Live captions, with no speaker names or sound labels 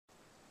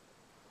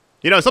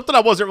You know, something I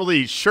wasn't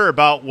really sure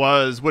about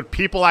was would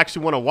people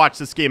actually want to watch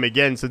this game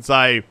again since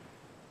I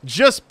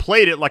just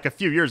played it like a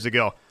few years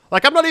ago.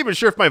 Like, I'm not even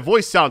sure if my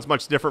voice sounds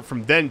much different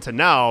from then to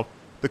now.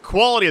 The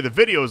quality of the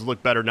videos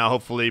look better now,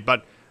 hopefully.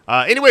 But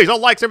anyways, all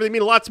likes, everything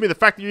mean a lot to me. The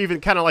fact that you're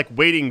even kind of like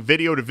waiting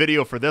video to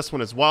video for this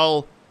one as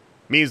well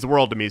means the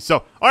world to me.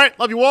 So, all right,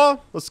 love you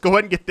all. Let's go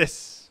ahead and get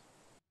this.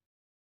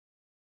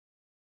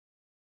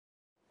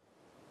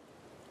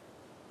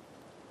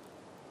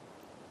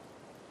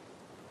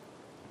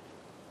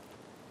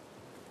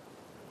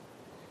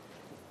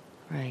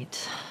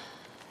 Right.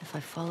 If I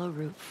follow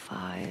Route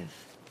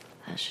 5,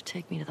 that should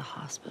take me to the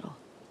hospital.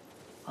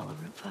 Follow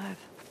Route 5.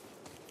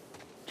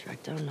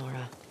 Track down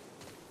Nora.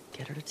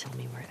 Get her to tell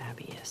me where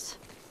Abby is.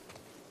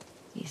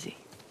 Easy.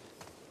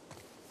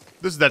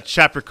 This is that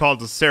chapter called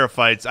the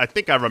SERAPHITES. I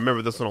think I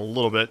remember this one a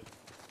little bit.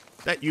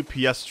 That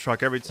UPS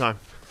truck every time.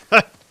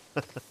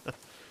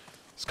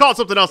 It's called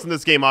something else in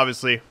this game,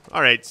 obviously.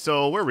 Alright,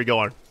 so where are we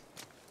going?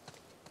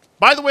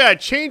 By the way, I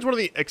changed one of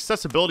the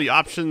accessibility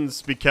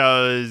options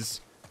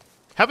because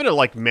having to,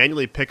 like,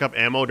 manually pick up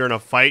ammo during a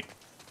fight,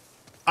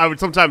 I would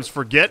sometimes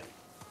forget.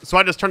 So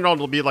I just turned it on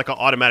to be, like, an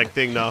automatic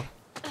thing now.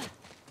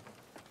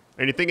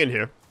 Anything in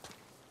here?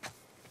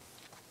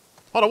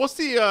 Hold on, what's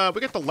the,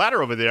 we got the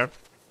ladder over there.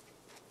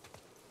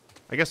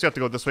 I guess we have to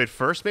go this way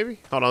first, maybe?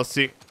 Hold on, let's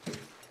see.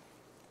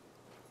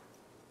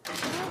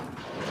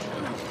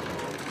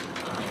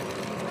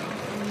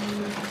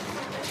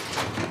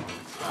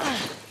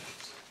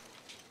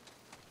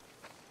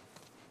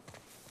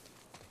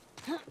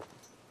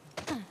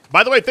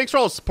 By the way, thanks for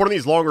all supporting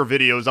these longer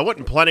videos. I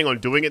wasn't planning on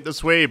doing it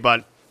this way,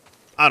 but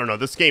I don't know.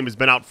 This game has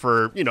been out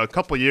for, you know, a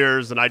couple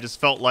years, and I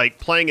just felt like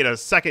playing it a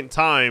second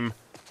time.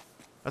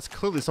 That's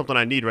clearly something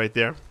I need right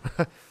there.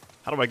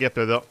 How do I get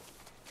there, though?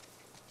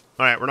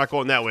 All right, we're not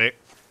going that way.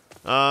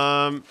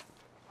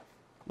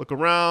 Look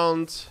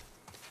around.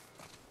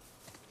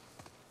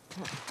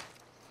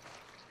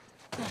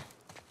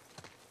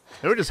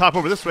 Maybe we just hop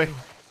over this way.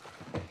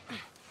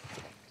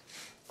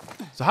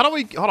 So how do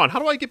we... Hold on. How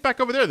do I get back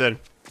over there, then?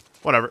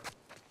 Whatever.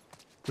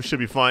 We should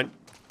be fine.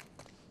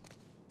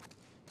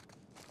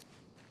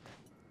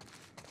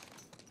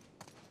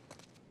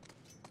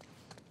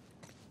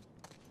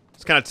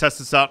 Let's kind of test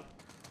this out.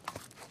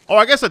 Oh,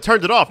 I guess I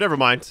turned it off. Never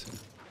mind.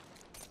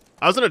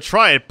 I was going to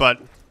try it, but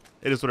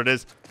it is what it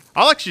is.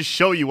 I'll actually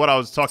show you what I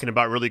was talking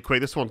about really quick.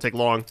 This won't take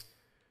long.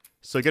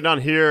 So get down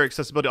here.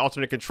 Accessibility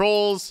alternate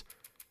controls.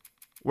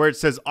 Where it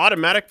says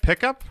automatic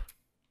pickup.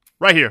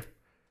 Right here.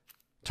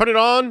 Turn it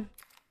on.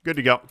 Good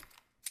to go.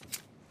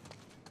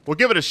 We'll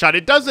give it a shot.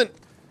 It doesn't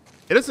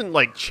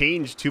like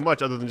change too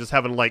much other than just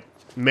having like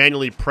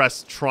manually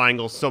press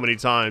triangle so many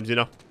times, you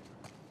know?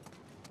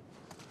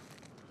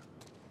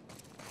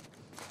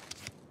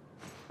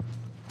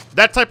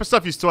 That type of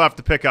stuff you still have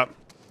to pick up.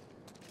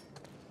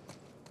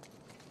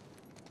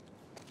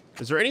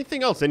 Is there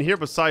anything else in here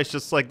besides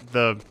just like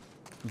the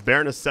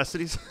bare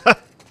necessities?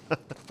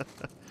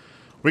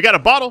 We got a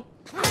bottle.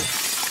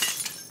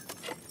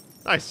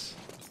 Nice.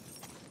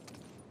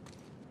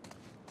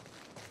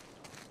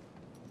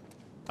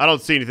 I don't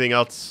see anything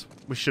else.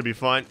 We should be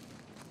fine.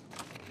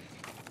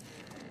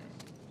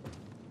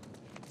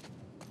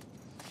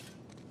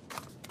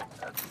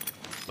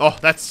 Oh,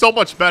 that's so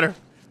much better.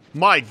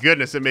 My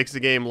goodness, it makes the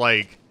game,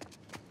 like,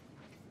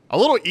 a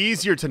little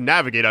easier to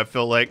navigate, I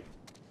feel like.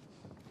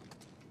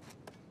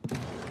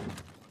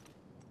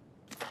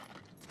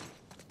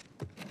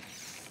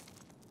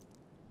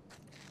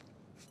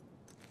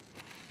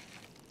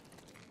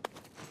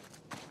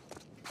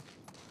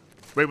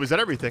 Wait, was that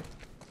everything?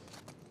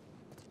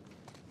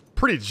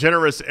 Pretty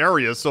generous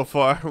area so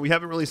far. We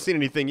haven't really seen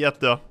anything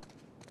yet, though.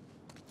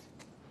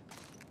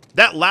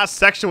 That last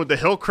section with the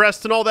hill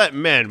crest and all that,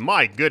 man,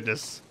 my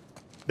goodness.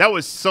 That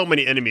was so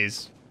many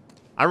enemies.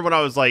 I remember when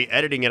I was, like,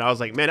 editing it, I was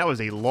like, man, that was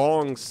a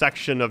long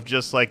section of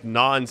just, like,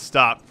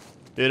 non-stop,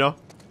 you know?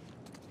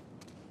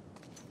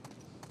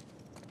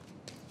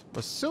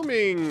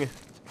 Assuming...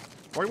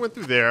 Well, we went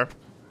through there.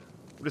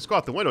 We just go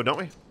out the window, don't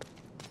we?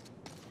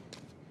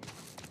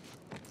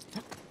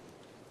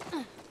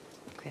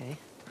 Okay,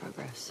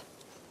 progress.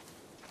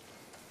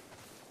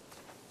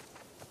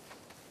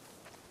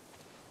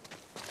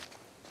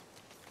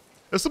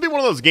 This will be one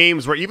of those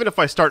games where even if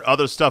I start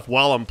other stuff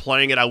while I'm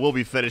playing it, I will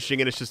be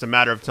finishing it. It's just a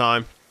matter of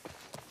time.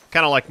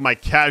 Kind of like my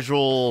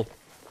casual...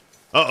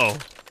 Uh-oh.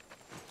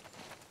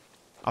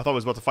 I thought I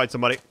was about to fight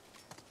somebody.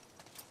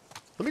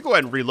 Let me go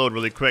ahead and reload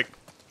really quick.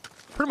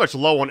 Pretty much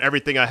low on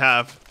everything I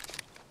have.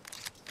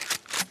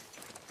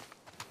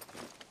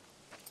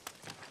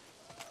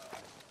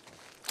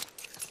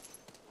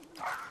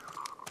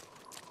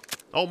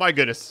 Oh my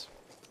goodness.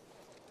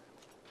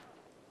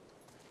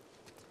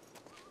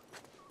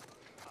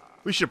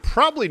 We should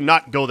probably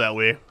not go that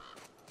way.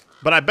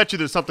 But I bet you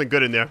there's something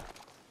good in there.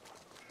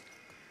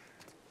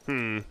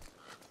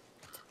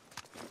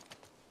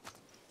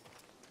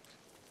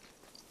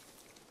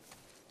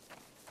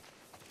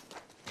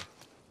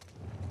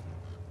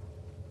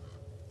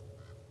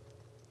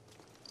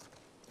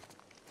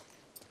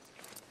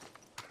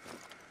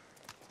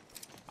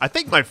 I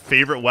think my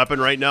favorite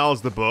weapon right now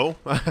is the bow.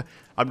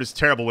 I'm just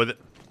terrible with it.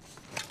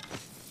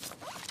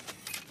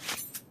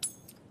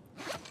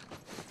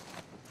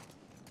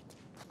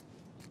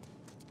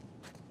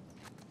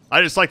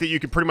 I just like that you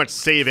can pretty much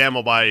save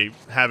ammo by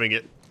having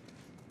it.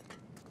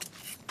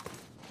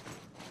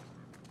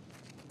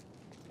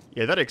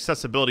 Yeah, that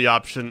accessibility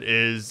option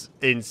is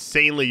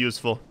insanely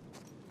useful.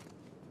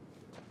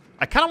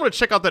 I kind of want to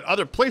check out that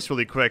other place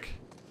really quick.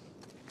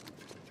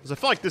 Because I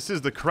feel like this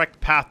is the correct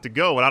path to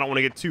go, and I don't want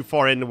to get too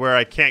far into where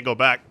I can't go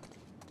back.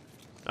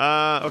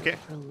 Okay.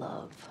 For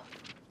love.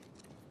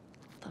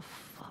 What the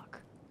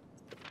fuck?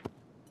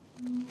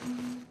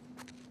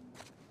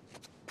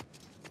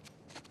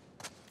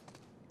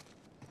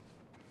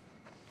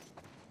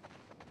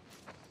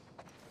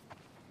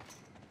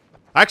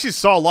 I actually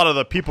saw a lot of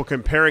the people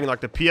comparing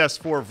like the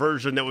PS4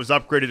 version that was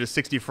upgraded to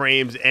 60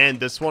 frames and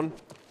this one.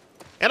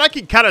 And I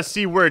can kind of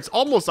see where it's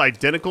almost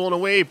identical in a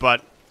way,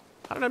 but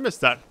how did I miss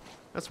that?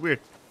 That's weird.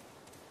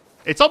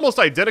 It's almost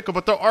identical,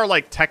 but there are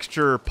like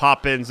texture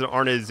pop-ins that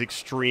aren't as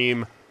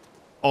extreme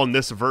on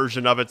this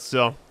version of it,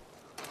 so.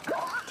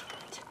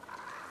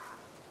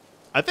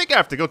 I think I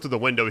have to go to the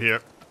window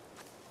here.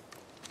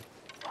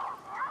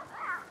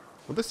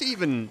 Will this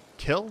even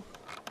kill?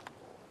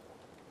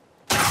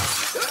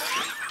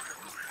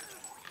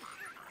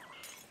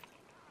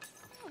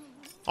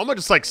 I'm gonna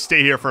just like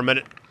stay here for a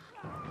minute.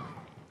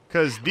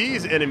 Because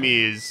these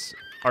enemies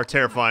are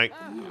terrifying.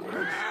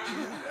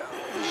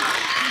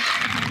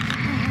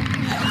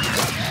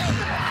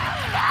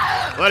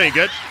 Well, that ain't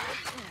good.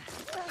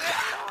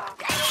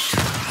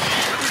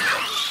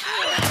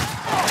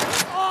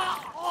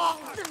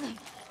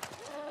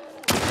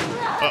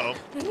 Uh-oh.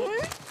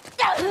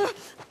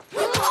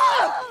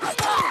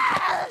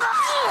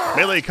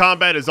 Melee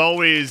combat is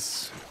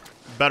always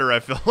better, I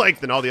feel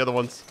like, than all the other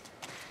ones.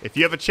 If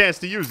you have a chance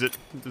to use it,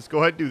 just go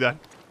ahead and do that.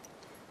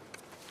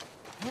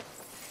 God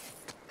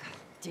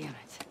damn it.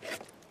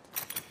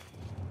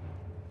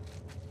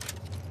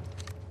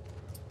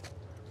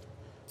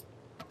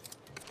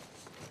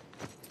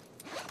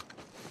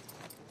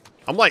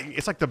 I'm like,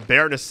 it's like the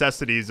bare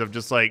necessities of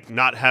just like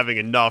not having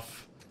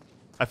enough.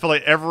 I feel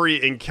like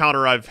every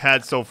encounter I've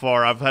had so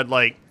far, I've had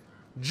like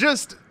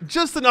just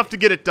enough to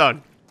get it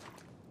done.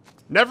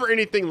 Never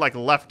anything like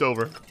left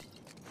over.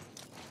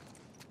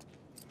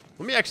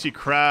 Let me actually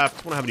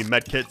craft. I don't have any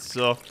med kits,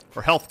 so,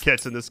 or health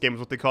kits in this game is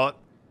what they call it.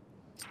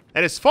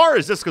 And as far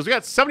as this goes, we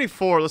got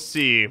 74. Let's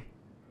see.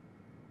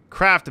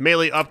 Craft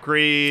melee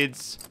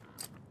upgrades.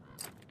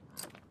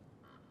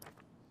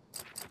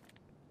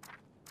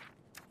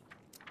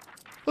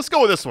 Let's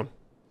go with this one.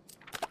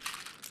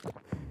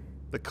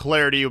 The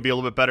clarity will be a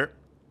little bit better.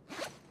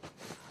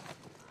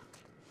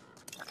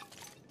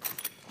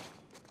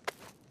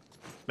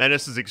 Man,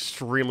 this is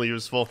extremely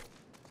useful.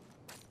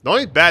 The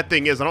only bad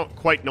thing is I don't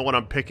quite know what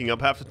I'm picking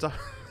up half the time.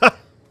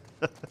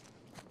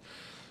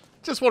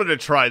 Just wanted to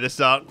try this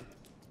out.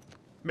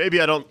 Maybe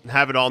I don't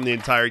have it on the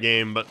entire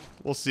game, but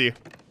we'll see.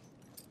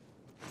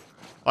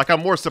 Like,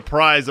 I'm more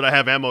surprised that I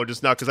have ammo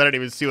just now because I didn't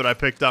even see what I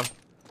picked up.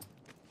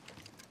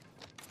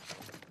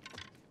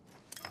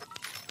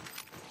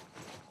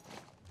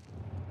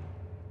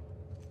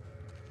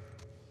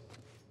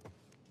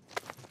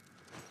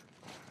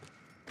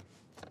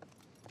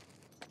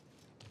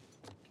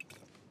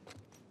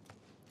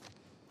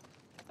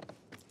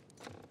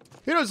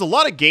 You know, there's a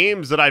lot of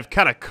games that I've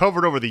kind of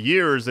covered over the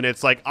years, and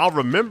it's like, I'll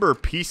remember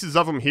pieces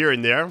of them here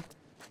and there.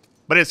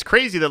 But it's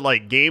crazy that,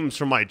 like, games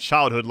from my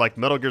childhood, like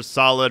Metal Gear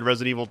Solid,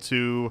 Resident Evil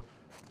 2,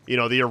 you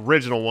know, the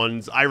original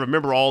ones, I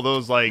remember all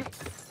those, like...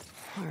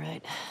 All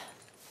right.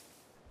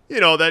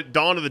 You know, that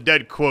Dawn of the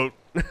Dead quote.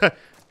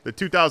 The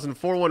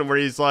 2004 one where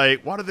he's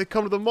like, why did they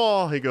come to the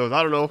mall? He goes,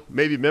 I don't know,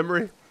 maybe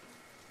memory?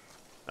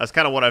 That's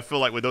kind of what I feel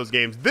like with those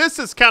games. This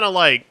is kind of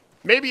like,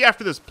 maybe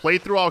after this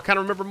playthrough I'll kind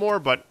of remember more,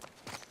 but...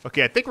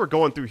 Okay, I think we're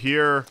going through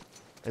here,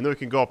 and then we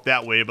can go up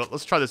that way, but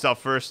let's try this out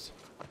first.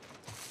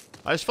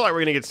 I just feel like we're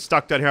going to get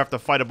stuck down here, have to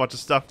fight a bunch of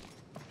stuff.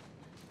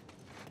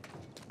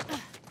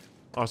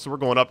 Oh, so we're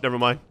going up, never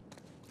mind.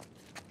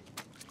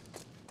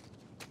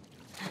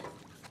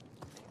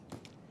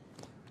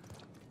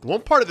 The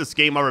one part of this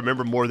game I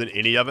remember more than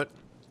any of it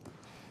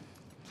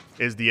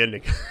is the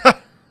ending.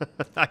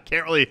 I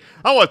can't really,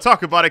 I don't want to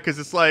talk about it because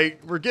it's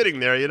like, we're getting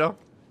there, you know?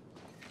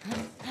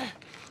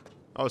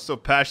 I was so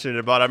passionate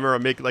about it. I remember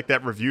making like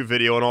that review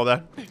video and all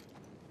that.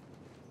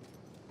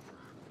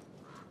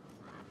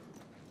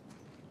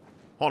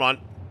 Hold on.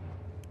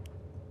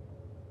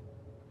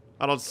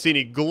 I don't see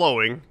any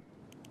glowing.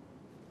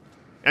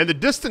 And the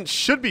distance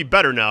should be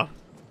better now.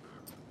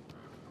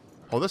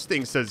 Oh, this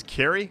thing says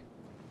carry.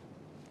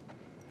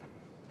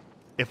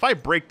 If I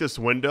break this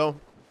window,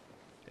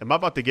 am I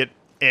about to get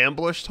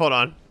ambushed? Hold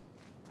on.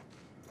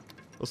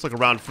 Let's look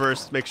around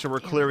first. Make sure we're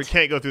clear. We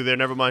can't go through there.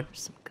 Never mind.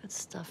 There's some good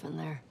stuff in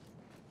there.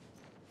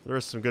 There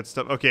is some good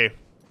stuff. Okay.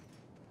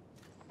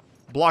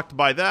 Blocked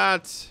by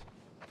that.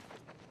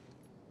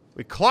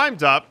 We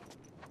climbed up.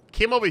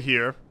 Came over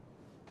here.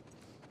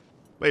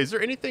 Wait, is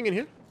there anything in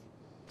here?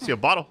 I see a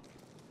bottle.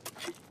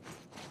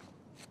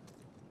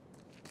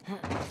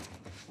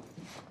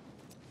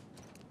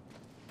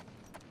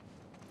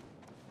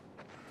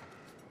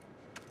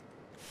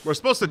 We're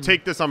supposed to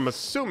take this, I'm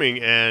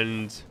assuming,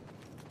 and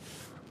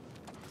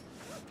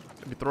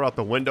maybe throw out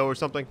the window or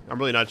something. I'm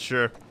really not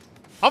sure.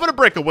 I'm gonna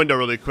break a window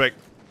really quick.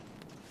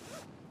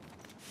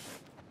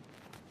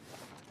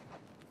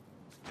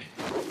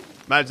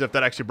 Imagine if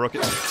that actually broke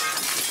it.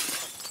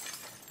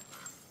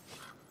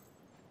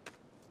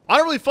 I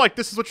don't really feel like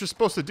this is what you're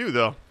supposed to do,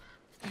 though.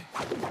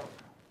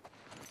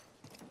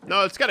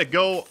 No, it's gotta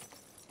go.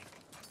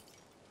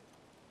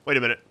 Wait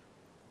a minute.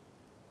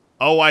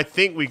 Oh, I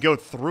think we go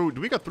through.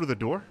 Do we go through the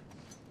door?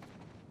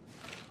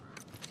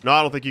 No,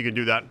 I don't think you can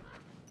do that.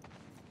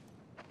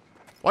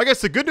 Well, I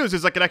guess the good news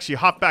is I can actually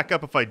hop back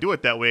up if I do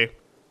it that way.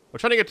 We're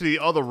trying to get to the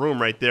other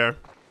room right there.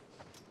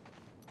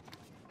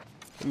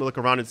 Let me look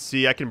around and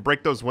see. I can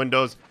break those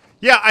windows.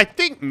 Yeah, I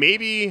think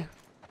maybe...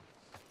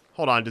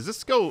 Hold on, does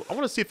this go... I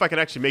want to see if I can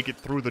actually make it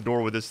through the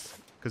door with this.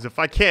 Because if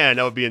I can,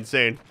 that would be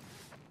insane.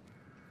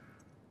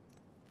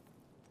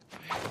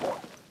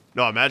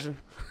 No, imagine.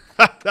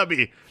 That'd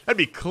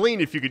be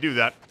clean if you could do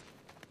that.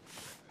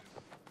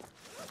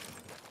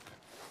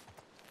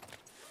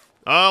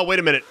 Oh, wait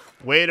a minute.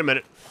 Wait a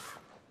minute.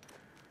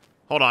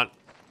 Hold on.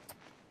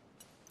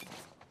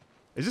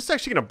 Is this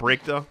actually going to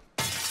break, though?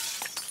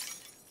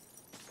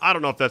 I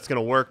don't know if that's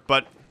going to work,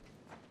 but...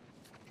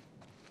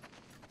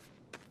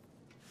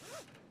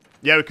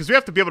 Yeah, because we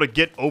have to be able to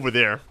get over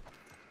there.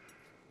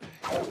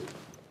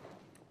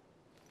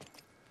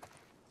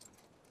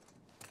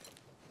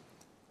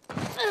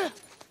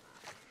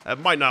 That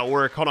might not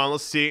work. Hold on,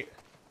 let's see.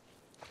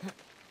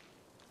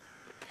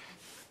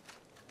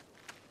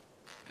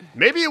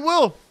 Maybe it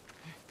will.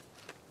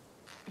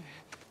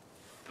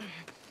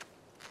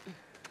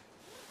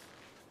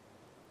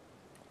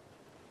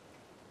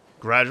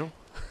 Gradual.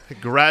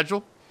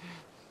 Gradual.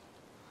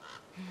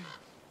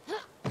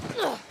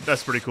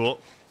 That's pretty cool.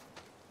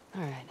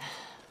 All right,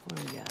 what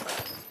do we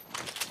got?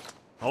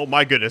 Oh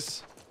my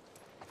goodness.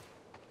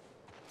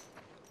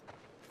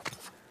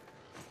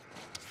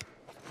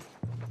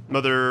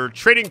 Another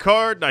trading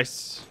card.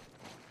 Nice.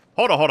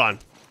 Hold on.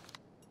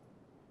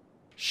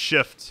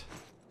 Shift.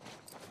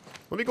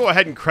 Let me go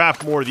ahead and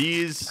craft more of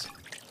these.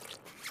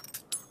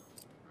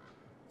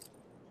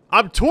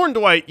 I'm torn.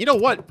 You know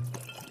what?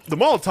 The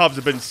Molotovs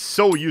have been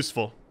so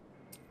useful.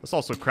 Let's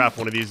also craft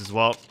one of these as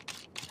well.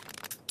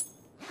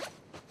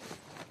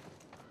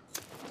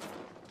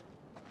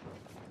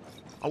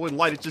 I wouldn't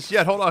light it just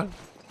yet. Hold on.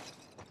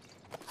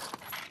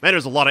 Man,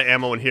 there's a lot of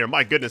ammo in here.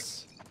 My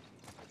goodness.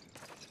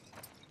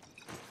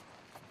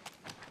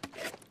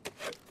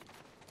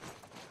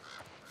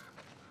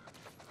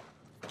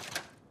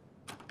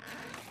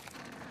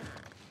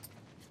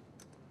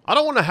 I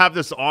don't want to have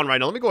this on right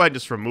now. Let me go ahead and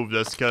just remove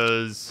this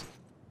because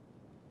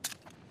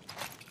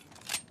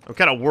I'm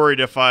kind of worried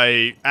if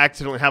I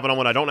accidentally have it on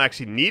when I don't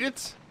actually need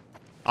it.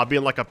 I'll be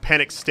in like a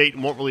panic state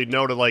and won't really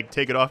know to like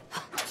take it off.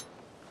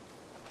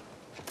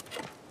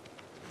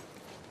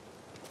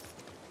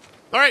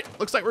 Alright,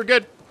 looks like we're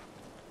good.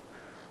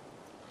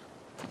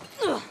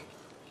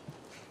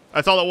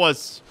 That's all it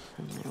was.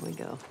 And there we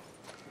go.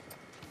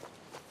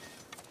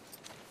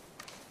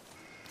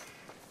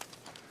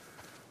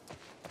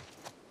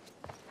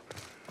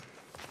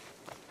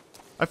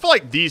 I feel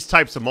like these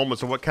types of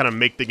moments are what kind of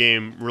make the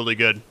game really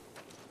good.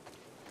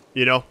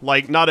 You know,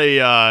 like not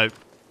a,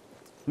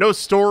 no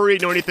story,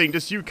 no anything,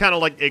 just you kind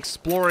of like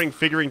exploring,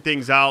 figuring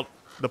things out,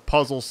 the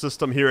puzzle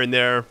system here and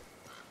there.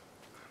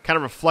 Kind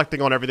of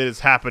reflecting on everything that's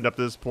happened up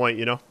to this point,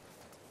 you know?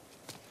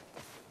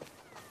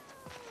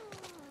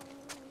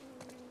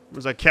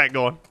 Where's that cat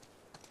going?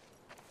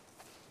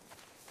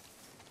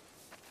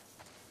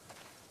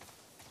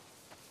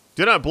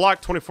 Do not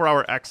block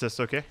 24-hour access,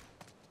 okay?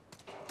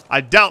 I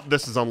doubt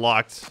this is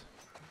unlocked.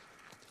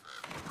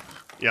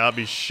 Yeah, I'll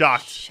be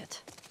shocked.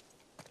 Shit.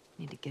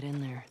 Need to get in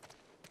there.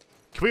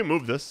 Can we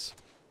move this?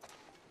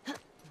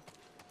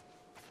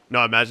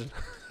 No, imagine.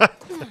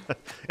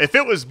 If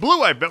it was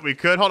blue, I bet we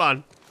could. Hold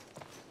on.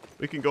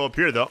 We can go up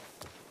here, though.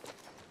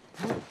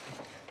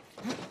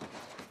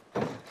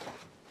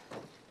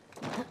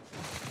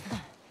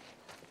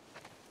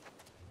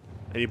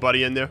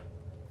 Anybody in there?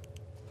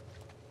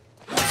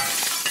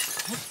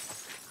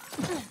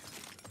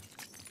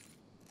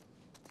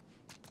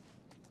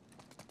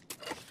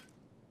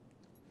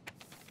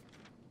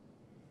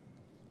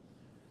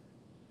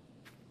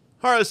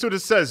 Alright, let's see what it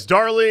says.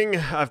 Darling,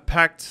 I've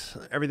packed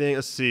everything.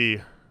 Let's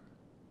see.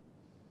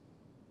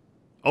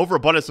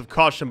 Overabundance of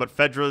caution, but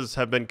Fedras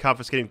have been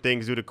confiscating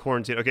things due to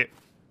quarantine. Okay.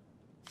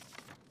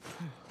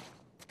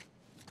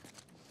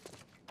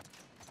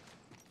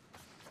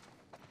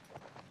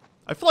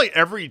 I feel like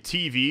every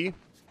TV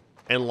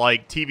and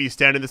like TV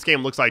stand in this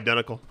game looks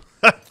identical.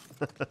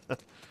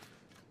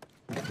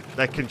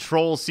 That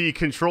Control C,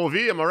 Control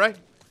V, am I right?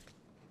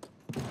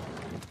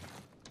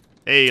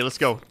 Hey, let's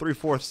go.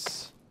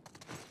 3/4.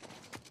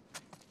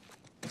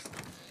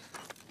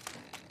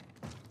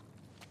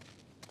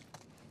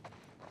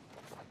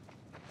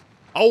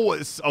 Oh,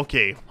 it's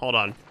okay. Hold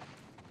on.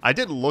 I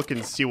did look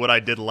and see what I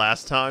did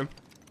last time.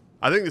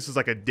 I think this is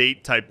like a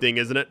date type thing,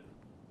 isn't it?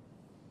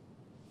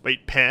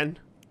 Wait, pen?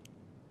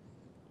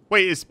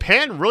 Wait, is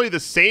pan really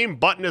the same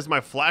button as my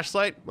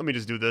flashlight? Let me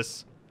just do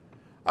this.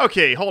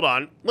 Okay, hold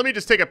on. Let me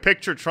just take a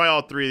picture, try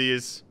all three of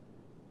these.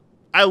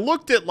 I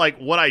looked at, like,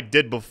 what I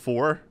did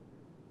before.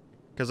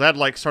 Because I had to,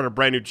 like, start a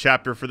brand new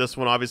chapter for this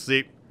one,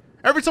 obviously.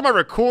 Every time I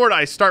record,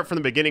 I start from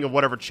the beginning of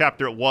whatever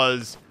chapter it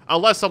was.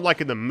 Unless I'm, like,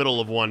 in the middle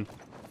of one.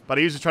 But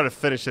I usually try to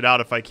finish it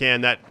out if I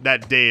can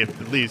that day,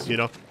 at least, you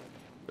know.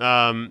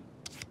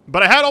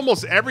 But I had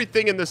almost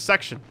everything in this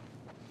section.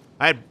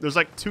 There's,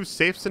 like, 2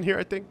 safes in here,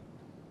 I think.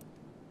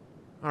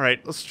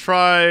 Alright, let's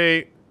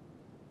try...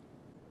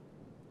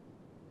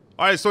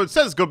 Alright, so it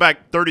says go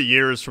back 30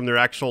 years from their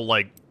actual,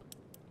 like,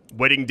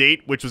 wedding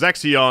date, which was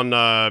actually on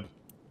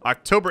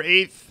October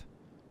 8th.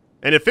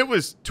 And if it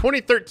was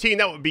 2013,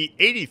 that would be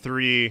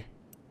 83.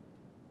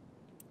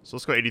 So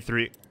let's go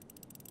 83.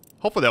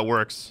 Hopefully that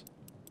works.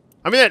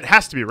 I mean, that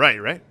has to be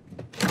right?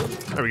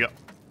 There we go.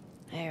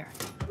 There.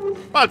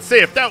 I'd say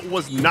if that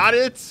was not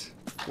it,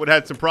 would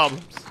have had some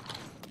problems.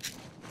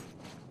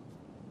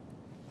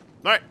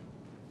 Alright.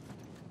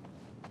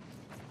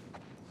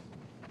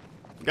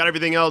 Got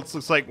everything else.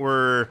 Looks like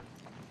we're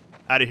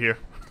out of here.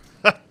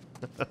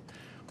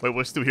 Wait,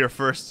 we're still here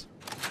first.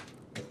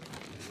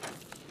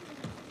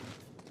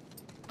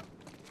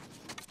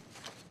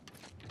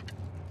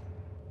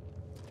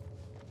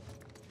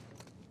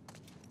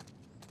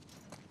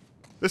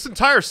 This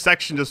entire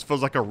section just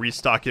feels like a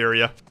restock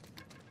area.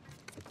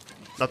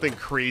 Nothing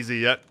crazy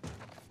yet.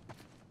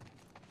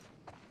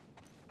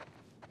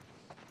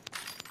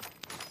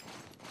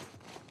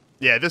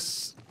 Yeah,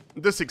 this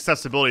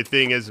accessibility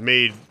thing has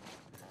made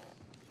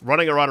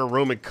running around a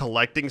room and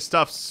collecting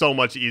stuff so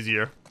much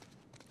easier.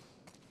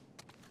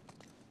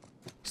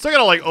 Still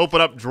gotta, like, open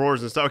up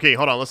drawers and stuff. Okay,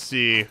 hold on, let's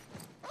see.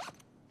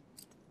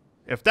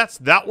 If that's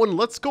that one,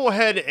 let's go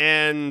ahead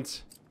and...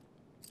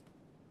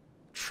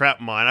 trap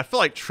mine. I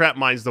feel like trap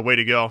mine's the way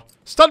to go.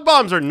 Stun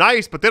bombs are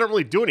nice, but they don't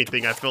really do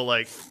anything, I feel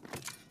like.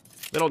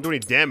 They don't do any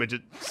damage,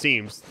 it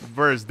seems.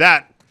 Whereas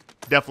that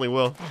definitely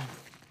will.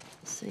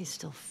 The city's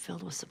still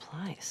filled with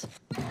supplies.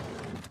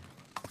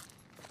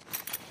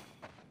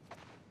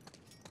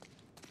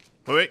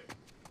 Wait.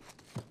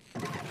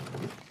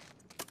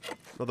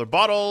 Another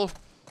bottle.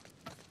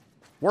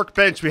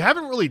 Workbench. We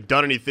haven't really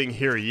done anything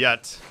here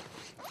yet.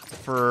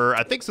 For,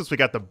 I think since we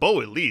got the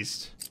bow at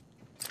least.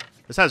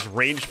 This has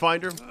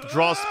rangefinder,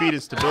 draw speed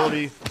and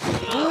stability.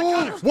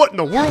 What in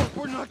the world?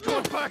 We're not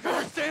going back,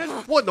 understand?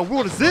 What in the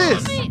world is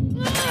this?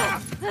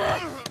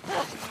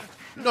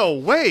 No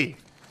way.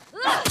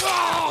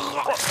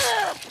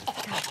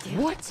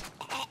 What?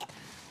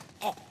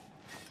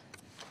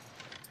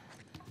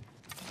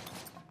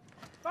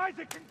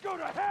 Isaac can go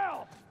to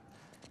hell!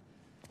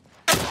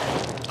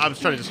 I was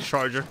trying to just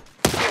charge her.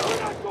 We're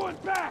not going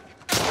back!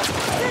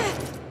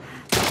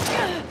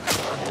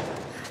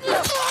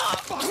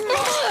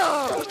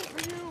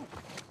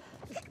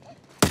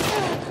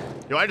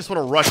 Yo, I just want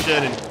to rush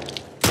in and...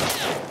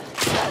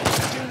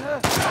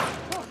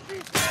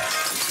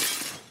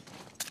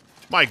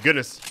 My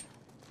goodness.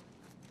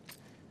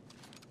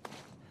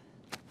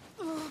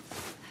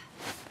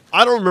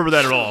 I don't remember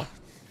that at all.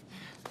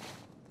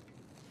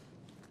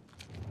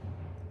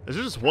 Is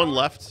there just one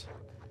left?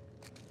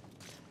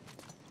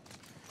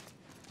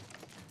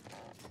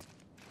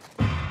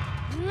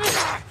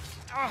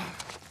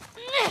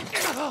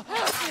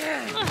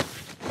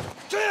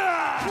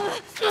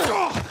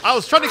 I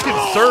was trying to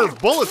conserve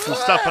bullets and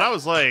stuff, but I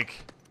was like...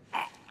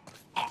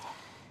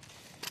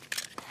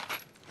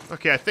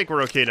 Okay, I think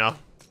we're okay now.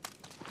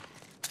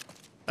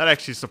 That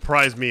actually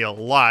surprised me a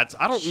lot.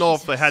 I don't know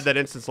if I had that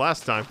instance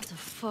last time. What the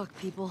fuck,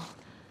 people?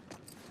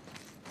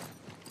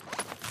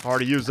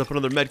 Already used up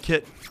another med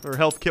kit, or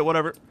health kit,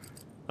 whatever.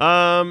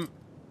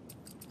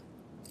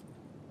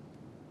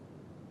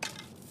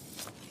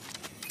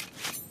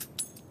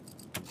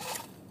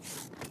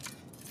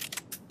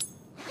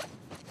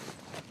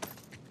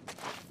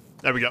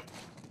 There we go.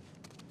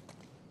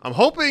 I'm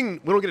hoping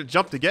we don't get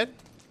jumped again.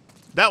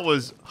 That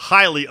was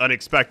highly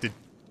unexpected.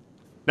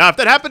 Now, if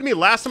that happened to me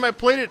last time I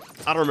played it,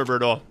 I don't remember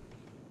at all.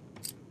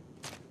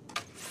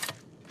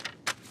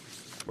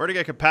 Where to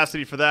get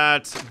capacity for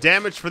that?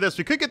 Damage for this.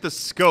 We could get the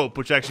scope,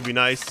 which would actually be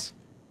nice.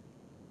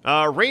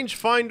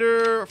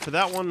 Rangefinder for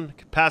that one.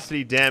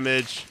 Capacity,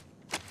 damage.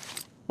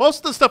 Most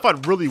of the stuff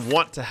I'd really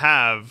want to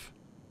have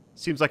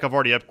seems like I've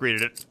already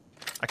upgraded it.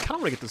 I kind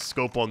of want to get the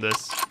scope on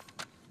this.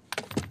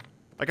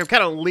 Like, I'm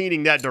kind of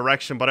leaning that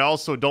direction, but I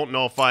also don't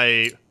know if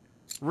I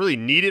really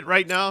need it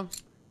right now.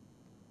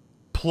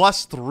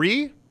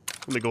 +3?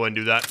 Let me go ahead and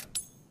do that.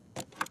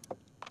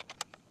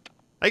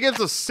 That gives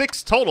us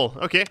 6 total.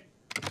 Okay.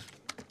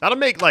 That'll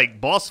make, like,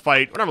 boss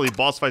fight, or not really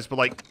boss fights, but,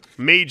 like,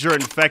 major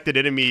infected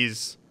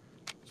enemies.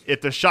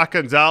 If the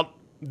shotgun's out,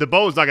 the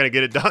bow's not going to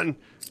get it done.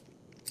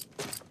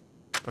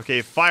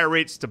 Okay, fire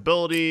rate,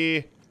 stability.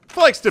 I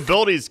feel like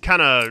stability is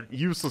kind of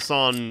useless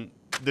on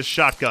this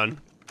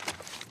shotgun.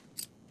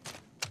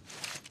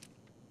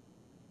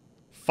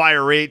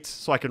 Fire rate,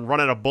 so I can run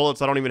out of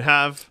bullets I don't even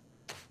have.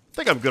 I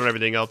think I'm good on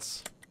everything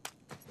else.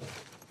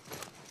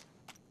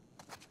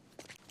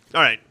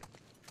 Alright.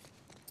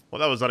 Well,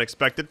 that was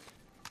unexpected.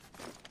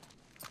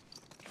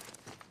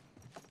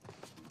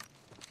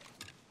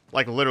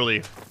 Like,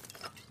 literally.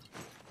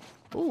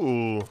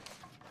 Ooh.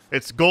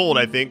 It's gold,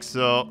 I think,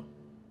 so...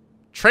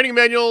 Training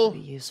manual. Be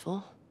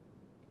useful.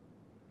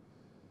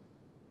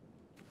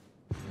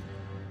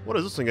 What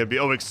is this thing gonna be?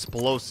 Oh,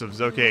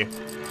 explosives. Okay.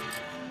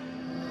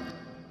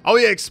 Oh,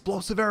 yeah,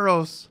 explosive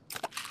arrows.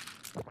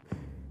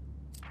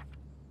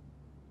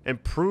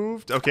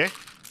 Improved. Okay.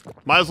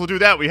 Might as well do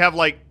that. We have,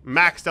 like,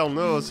 maxed out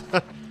those.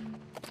 Kind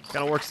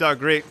of works out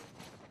great.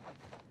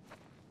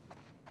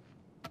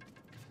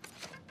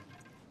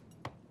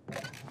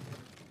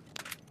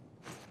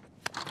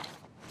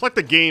 It's like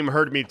the game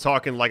heard me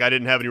talking like I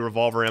didn't have any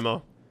revolver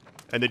ammo.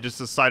 And they just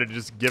decided to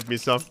just give me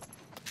some.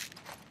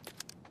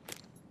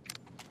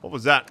 What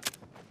was that?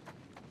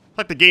 It's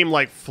like the game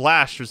like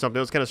flashed or something.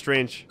 It was kind of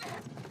strange.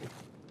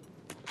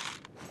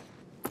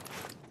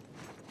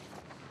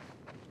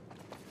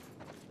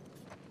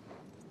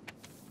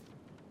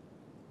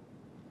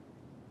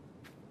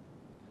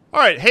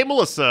 Alright, hey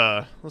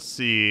Melissa. Let's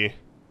see.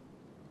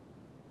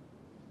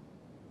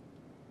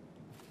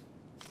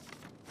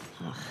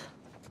 Ugh.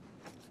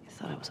 You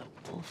thought I was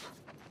a wolf.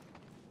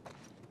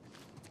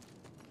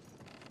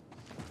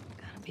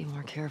 Gotta be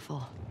more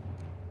careful.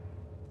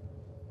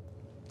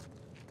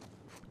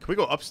 Can we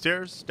go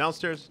upstairs?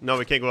 Downstairs? No,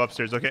 we can't go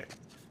upstairs. Okay.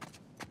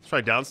 Let's try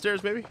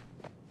downstairs, maybe?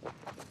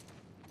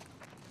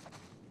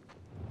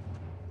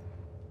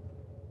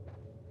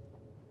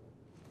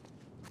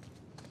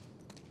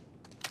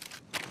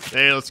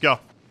 Hey, let's go.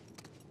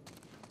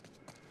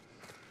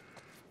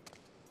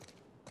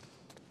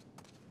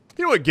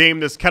 You know what game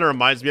this kind of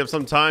reminds me of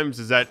sometimes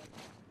is that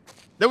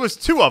there was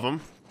two of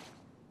them.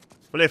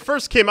 When they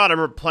first came out, I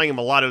remember playing them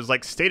a lot. It was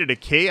like State of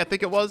Decay, I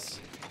think it was.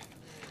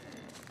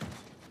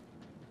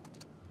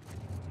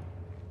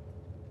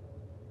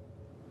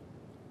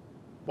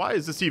 Why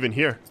is this even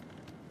here?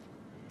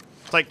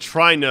 It's like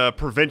trying to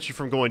prevent you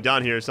from going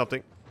down here or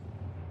something.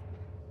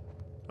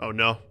 Oh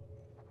no.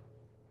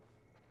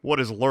 What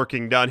is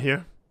lurking down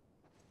here?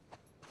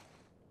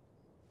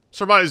 This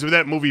reminds me of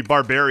that movie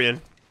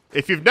Barbarian.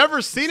 If you've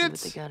never seen it, what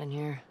they got in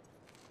here.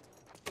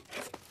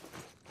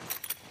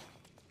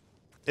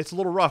 It's a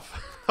little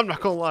rough. I'm not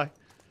gonna lie.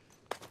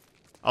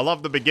 I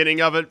love the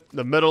beginning of it,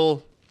 the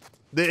middle,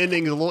 the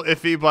ending is a little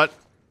iffy, but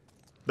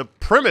the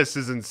premise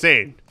is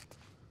insane.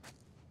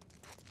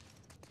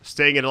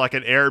 Staying in like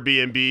an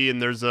Airbnb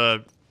and there's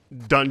a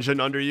dungeon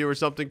under you or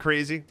something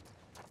crazy.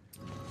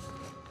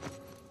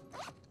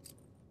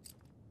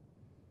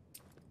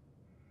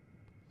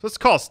 So this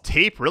costs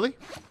tape, really?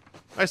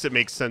 I guess it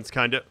makes sense,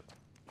 kinda.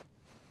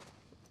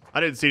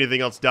 I didn't see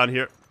anything else down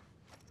here.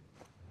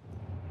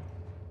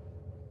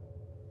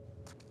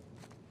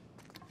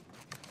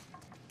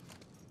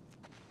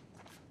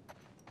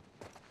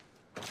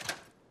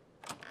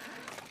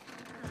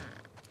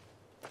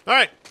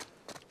 Alright.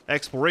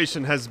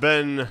 Exploration has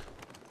been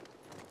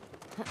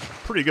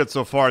pretty good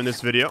so far in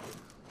this video.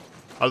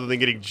 Other than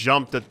getting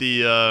jumped at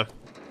the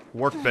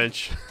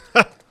workbench.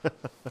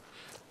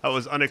 That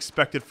was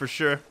unexpected for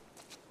sure.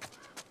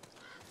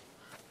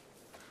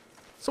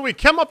 So we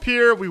came up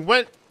here, we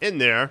went in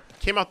there,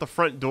 came out the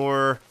front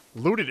door,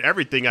 looted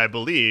everything, I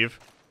believe.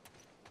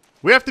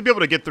 We have to be able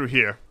to get through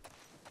here.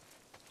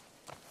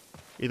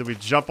 Either we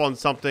jump on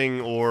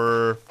something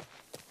or...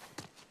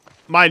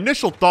 My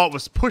initial thought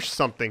was push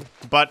something,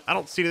 but I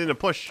don't see anything to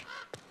push.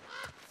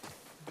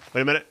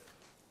 Wait a minute.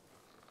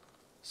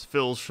 This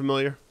feels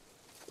familiar.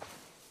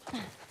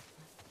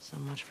 So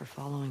much for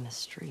following the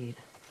street.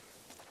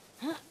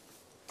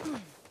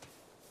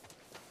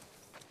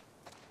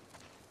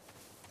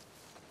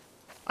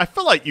 I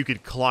feel like you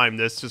could climb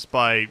this just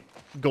by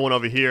going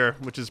over here,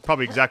 which is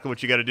probably exactly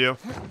what you got to do.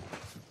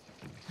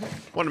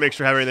 Want to make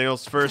sure I have everything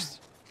else first.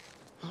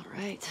 All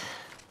right.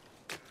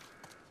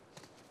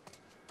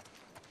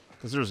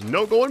 Because there's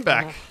no going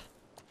back. Yeah.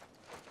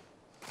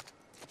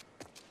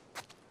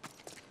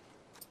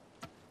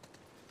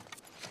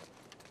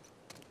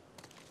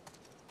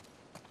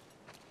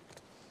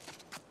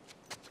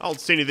 I don't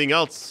see anything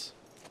else.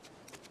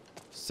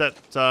 Set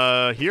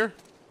here.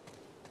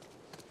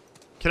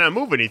 Can I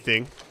move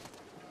anything?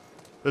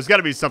 There's got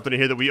to be something in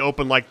here that we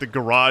open like the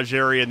garage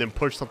area and then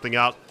push something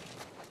out.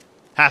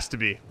 Has to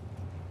be.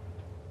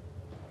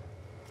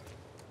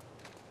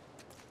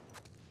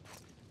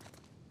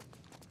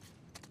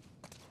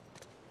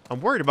 I'm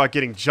worried about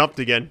getting jumped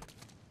again.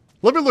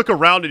 Let me look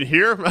around in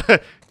here,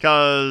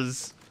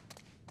 because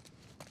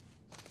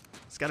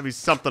there's got to be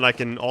something I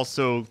can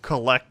also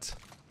collect.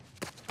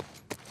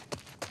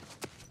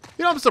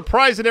 You know, I'm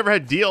surprised I never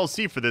had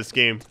DLC for this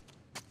game.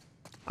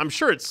 I'm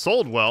sure it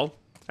sold well.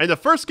 And the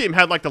first game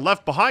had like the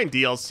Left Behind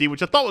DLC,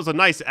 which I thought was a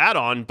nice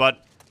add-on,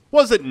 but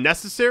wasn't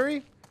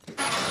necessary.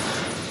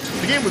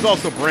 The game was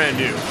also brand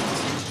new.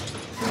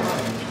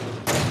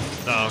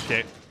 Oh,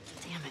 okay.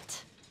 Damn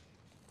it.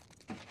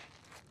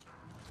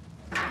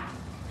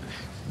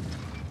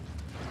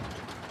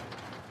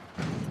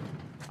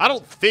 I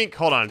don't think...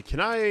 Hold on. Can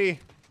I...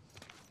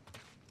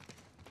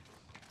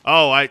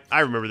 Oh, I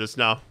remember this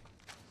now.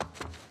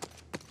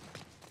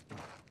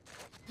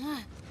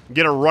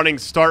 Get a running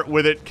start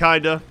with it,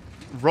 kinda.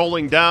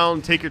 rolling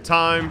down, take your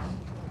time.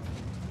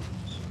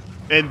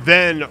 And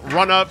then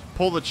run up,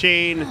 pull the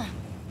chain,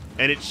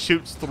 and it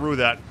shoots through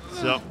that.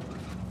 So.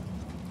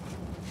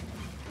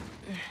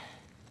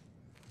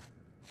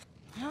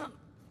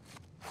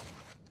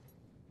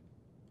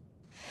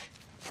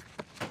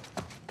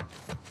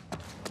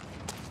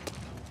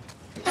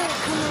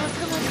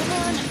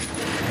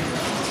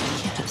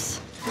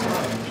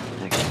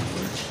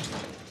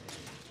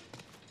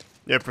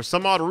 Yeah, for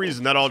some odd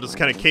reason, that all just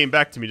kind of came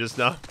back to me just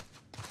now.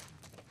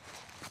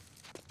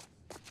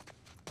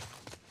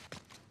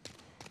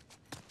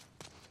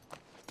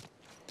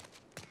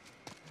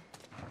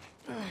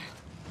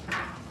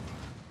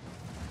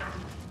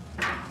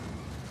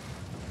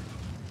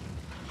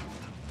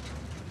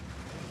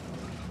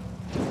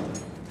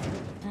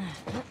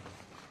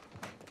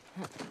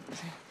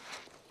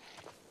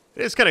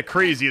 It's kind of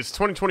crazy. It's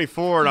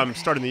 2024, and I'm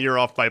starting the year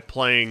off by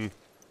playing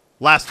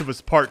Last of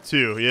Us Part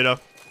 2, you know?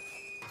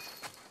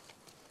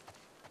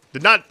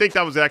 Did not think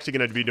I was actually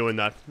going to be doing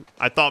that.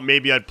 I thought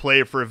maybe I'd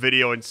play it for a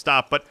video and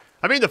stop. But,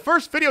 I mean, the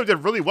first video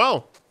did really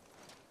well.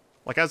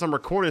 Like, as I'm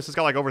recording this, it's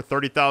got, like, over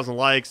 30,000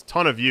 likes,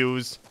 ton of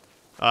views.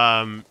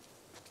 And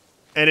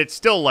it's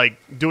still,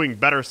 like, doing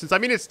better since... I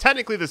mean, it's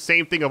technically the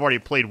same thing I've already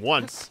played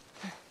once.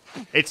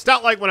 It's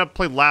not like when I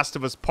played Last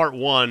of Us Part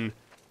 1.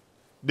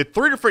 The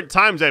 3 different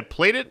times I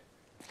played it,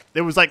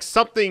 there was, like,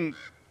 something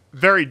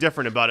very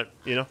different about it,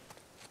 you know?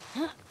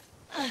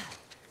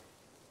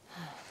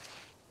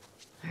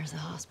 There's the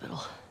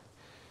hospital.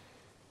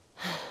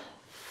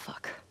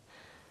 Fuck.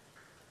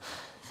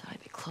 Thought I'd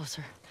be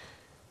closer.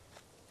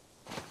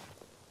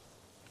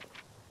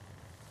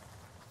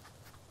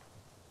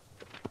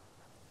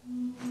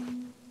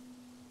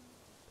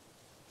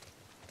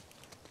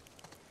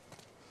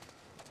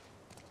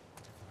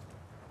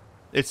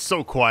 It's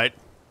so quiet.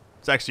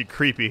 It's actually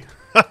creepy.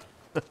 Let's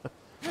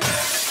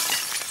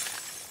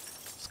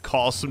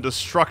cause some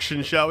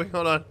destruction, shall we?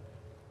 Hold on.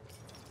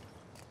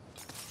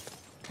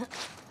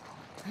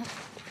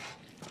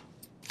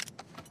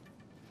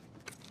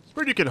 It's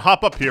weird you can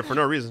hop up here for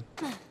no reason.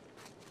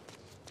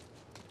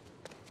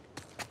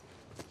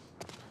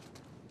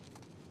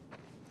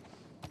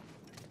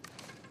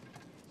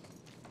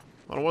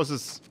 What was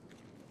this?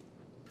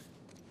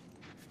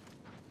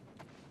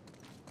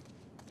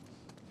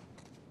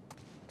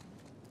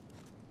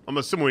 I'm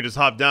assuming we just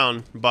hop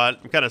down, but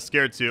I'm kind of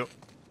scared too.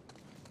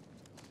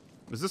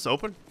 Is this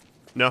open?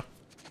 No.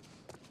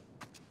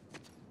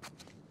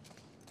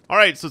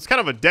 Alright, so it's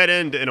kind of a dead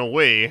end in a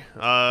way.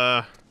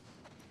 Yeah,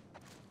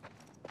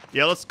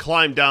 let's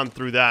climb down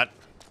through that.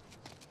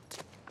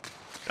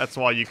 That's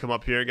why you come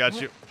up here,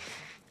 got you.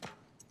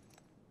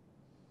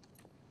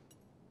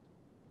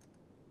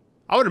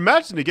 I would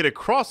imagine to get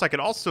across, I could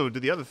also do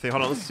the other thing.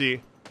 Hold on, let's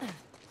see.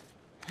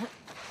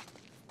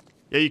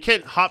 Yeah, you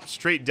can't hop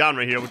straight down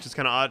right here, which is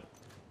kind of odd.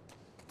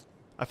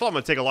 I thought I'm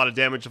going to take a lot of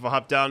damage if I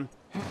hop down.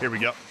 Here we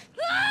go.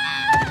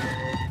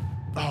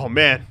 Oh,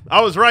 man.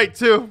 I was right,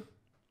 too.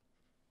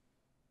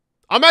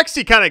 I'm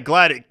actually kind of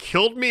glad it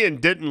killed me and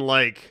didn't,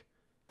 like...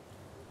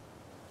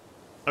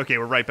 Okay,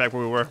 we're right back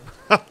where we were.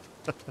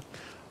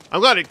 I'm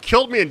glad it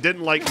killed me and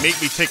didn't, like,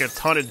 make me take a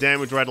ton of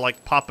damage where I had to,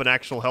 like, pop an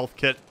actual health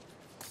kit.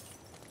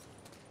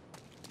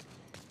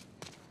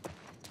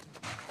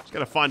 Just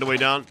gotta find a way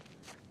down.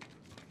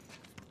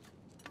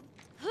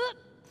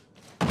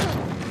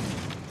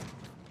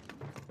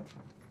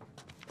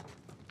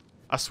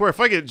 I swear, if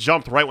I get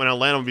jumped right when I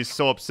land, I'm gonna be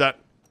so upset.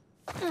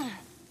 In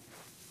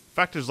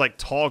fact, there's like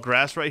tall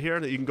grass right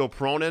here that you can go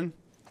prone in.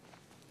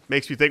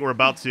 Makes me think we're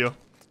about to.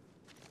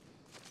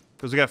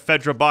 Because we got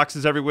Fedra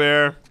boxes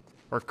everywhere.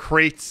 Or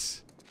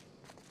crates.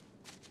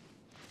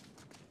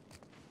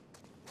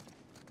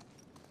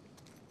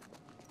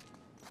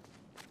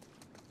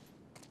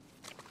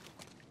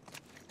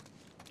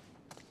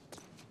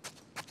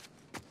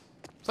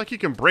 It's like you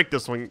can break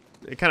this one.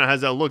 It kind of has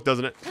that look,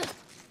 doesn't it?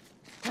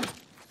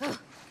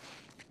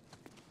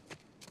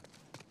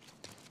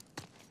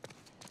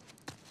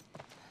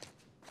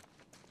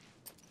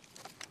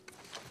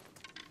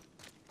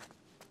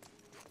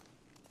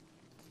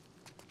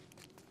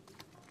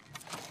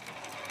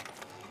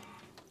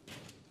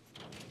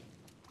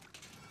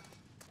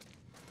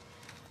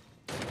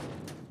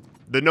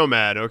 The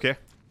Nomad, okay.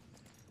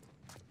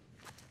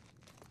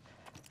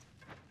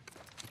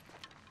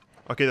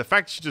 Okay, the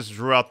fact she just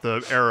drew out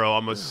the arrow,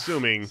 I'm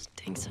assuming...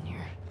 Stinks in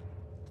here.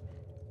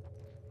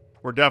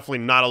 We're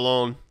definitely not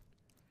alone.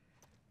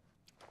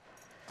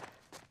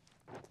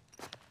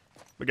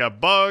 We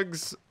got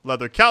bugs,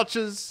 leather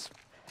couches.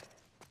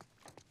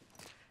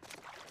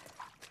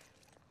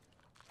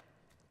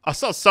 I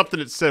saw something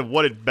that said,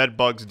 what did bed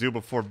bugs do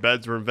before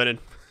beds were invented?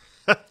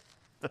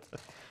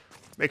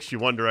 Makes you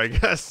wonder, I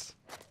guess.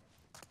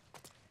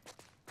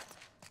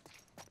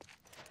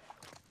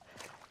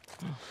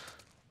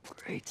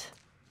 Great.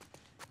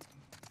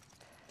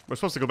 We're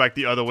supposed to go back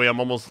the other way. I'm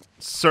almost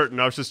certain.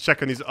 I was just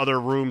checking these other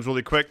rooms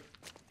really quick.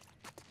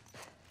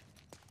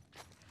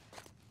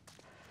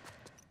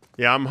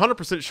 Yeah, I'm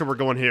 100% sure we're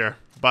going here.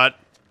 But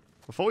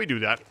before we do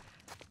that...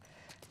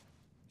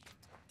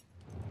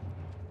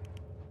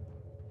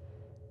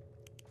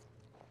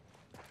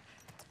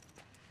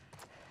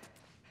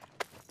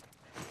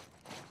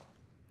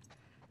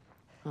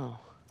 Oh.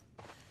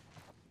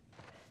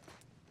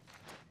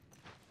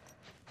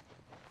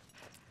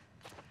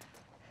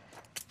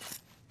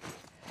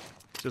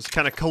 Just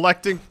kind of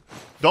collecting.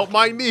 Don't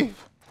mind me.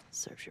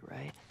 Serves you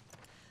right.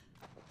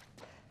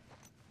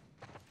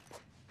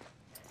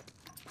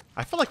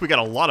 I feel like we got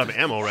a lot of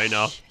ammo right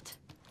now. Shit.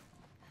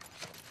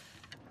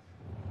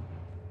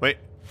 Wait.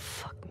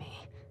 Fuck me.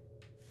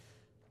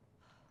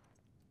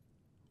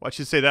 Why'd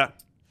you say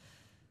that?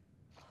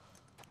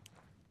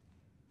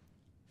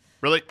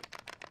 Really?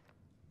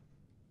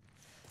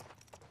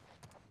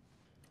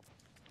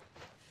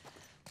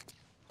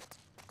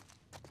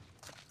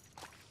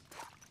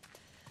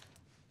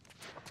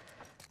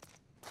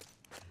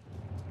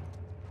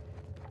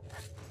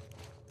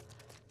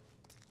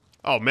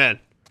 Oh, man.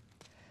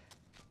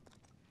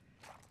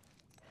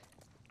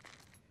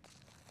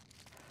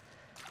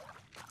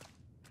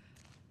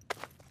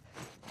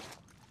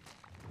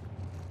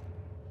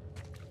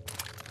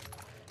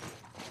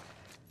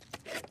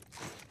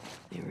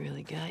 They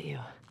really got you.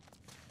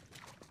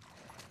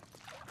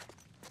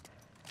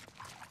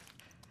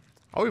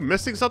 Are we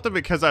missing something?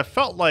 Because I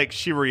felt like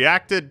she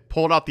reacted,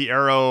 pulled out the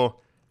arrow,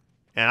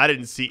 and I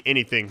didn't see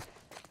anything.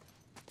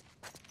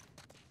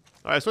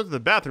 Alright, so I went to the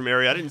bathroom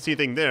area. I didn't see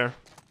anything there.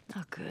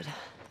 Not good.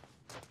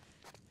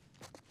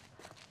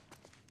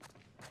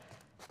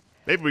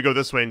 Maybe we go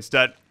this way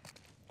instead.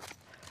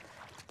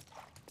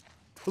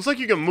 Looks like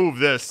you can move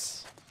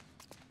this.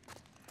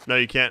 No,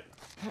 you can't.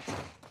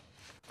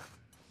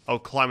 Oh,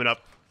 climb it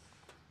up.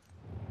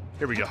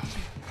 Here we go.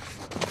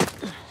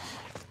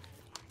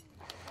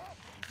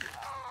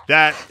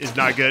 That is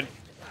not good.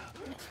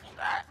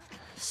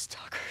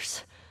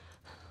 Stalkers.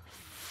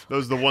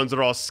 Those are the ones that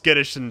are all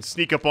skittish and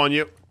sneak up on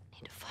you.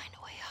 Need to find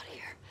a way out of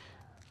here.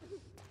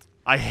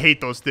 I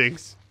hate those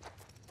things.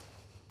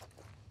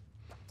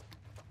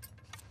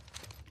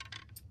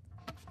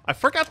 I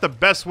forgot the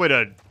best way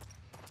to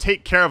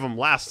take care of them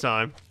last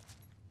time.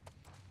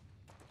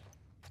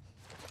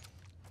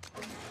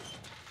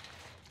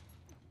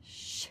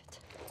 Shit.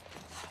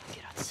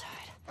 Get outside.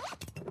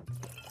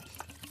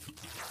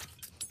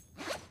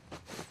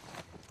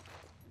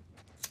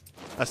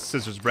 That's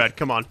scissors, Brad.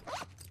 Come on.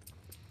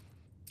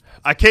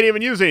 I can't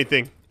even use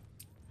anything.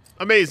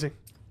 Amazing.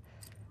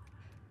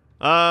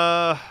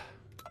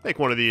 Make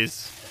one of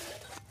these.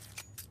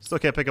 Still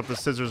can't pick up the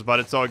scissors, but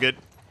it's all good.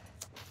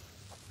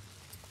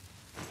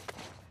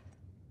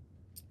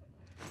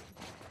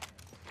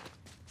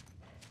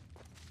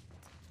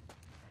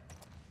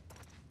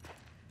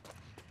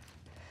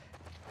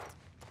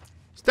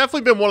 It's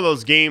definitely been one of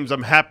those games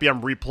I'm happy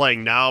I'm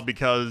replaying now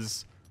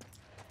because,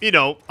 you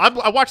know,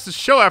 I watched the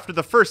show after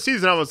the first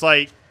season. I was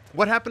like,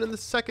 what happened in the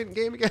second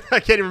game again? I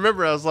can't even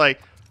remember. I was like,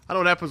 I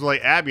don't know what happens with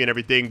like Abby and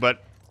everything,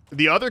 but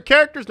the other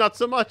characters, not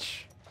so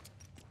much.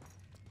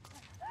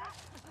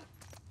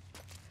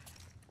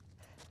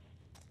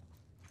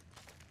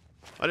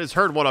 I just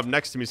heard one up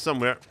next to me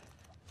somewhere.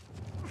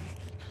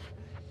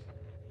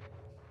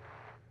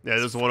 Yeah,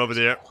 there's one over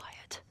there.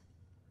 Quiet.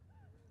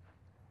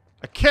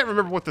 I can't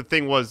remember what the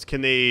thing was.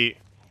 Can they...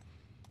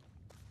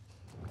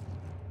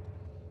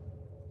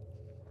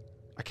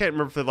 I can't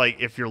remember if they're like,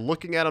 if you're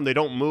looking at them, they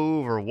don't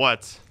move or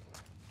what.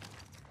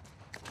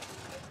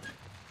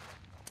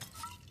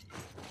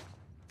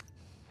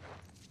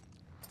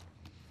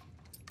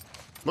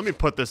 Let me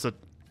put this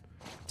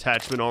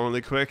attachment on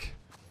really quick.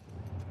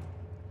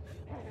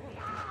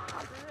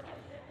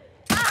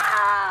 There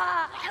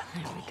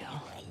we go.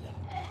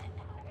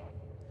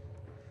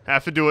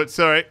 Have to do it,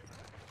 sorry.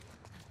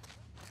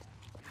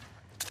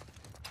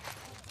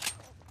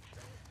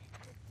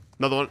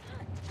 Another one.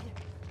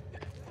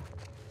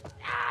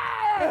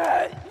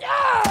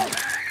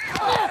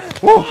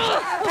 Woo!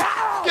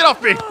 Get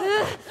off me!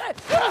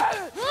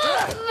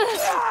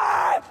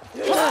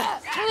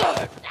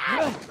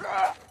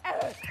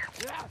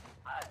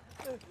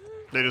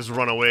 They just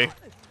run away.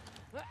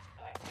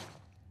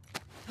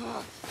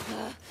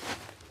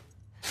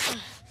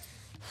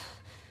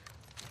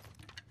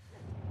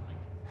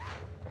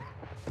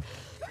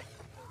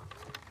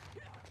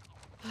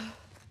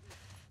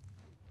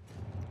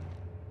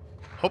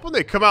 Hoping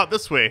they come out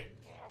this way.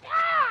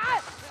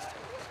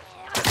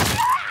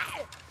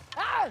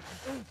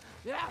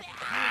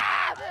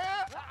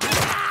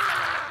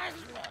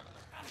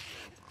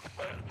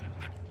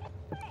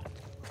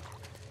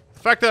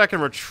 The fact that I can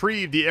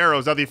retrieve the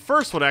arrows. Now, the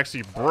first one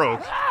actually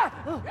broke.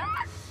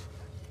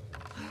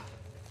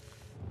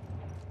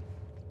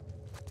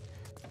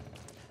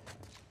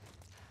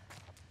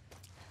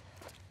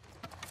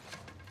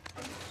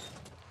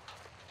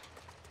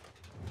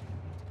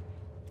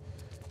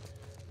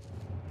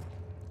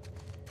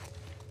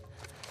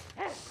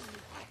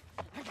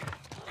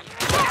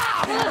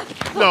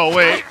 No,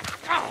 wait.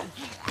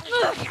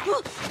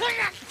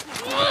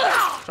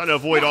 Trying to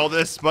avoid all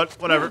this, but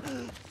whatever.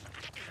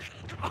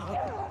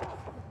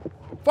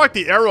 Fuck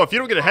the arrow if you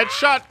don't get a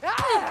headshot.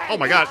 Oh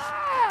my god.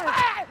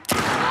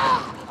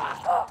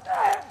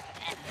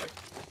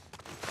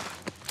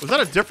 Was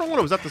that a different one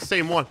or was that the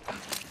same one?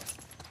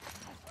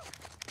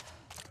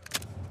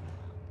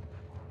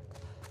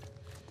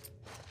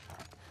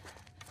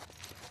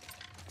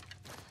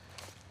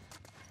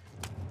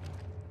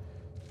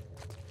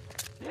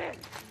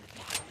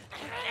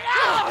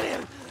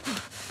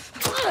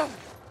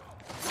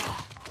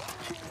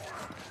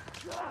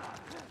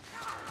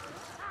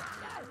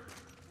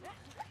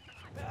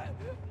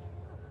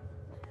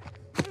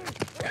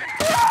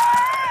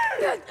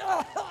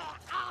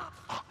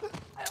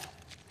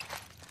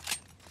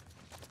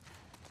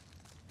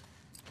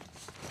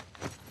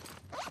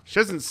 She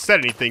hasn't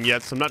said anything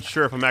yet, so I'm not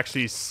sure if I'm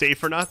actually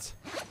safe or not.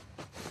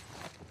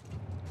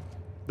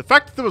 The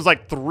fact that there was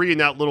like 3 in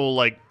that little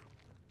like...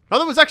 Oh,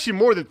 there was actually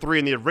more than 3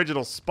 in the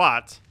original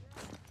spot.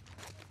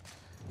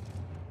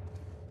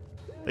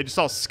 They just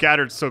all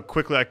scattered so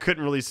quickly I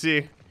couldn't really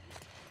see.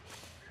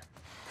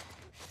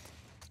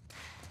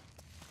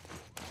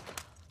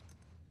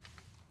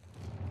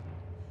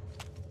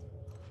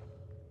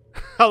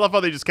 I love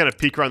how they just kind of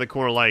peek around the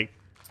corner like,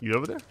 you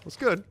over there? That's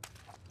good.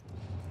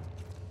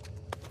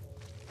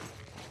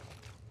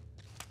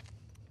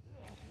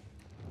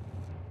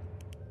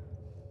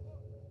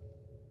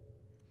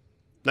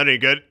 That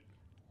ain't good.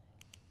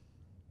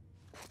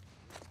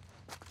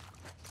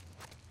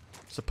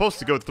 Supposed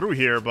to go through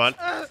here, but...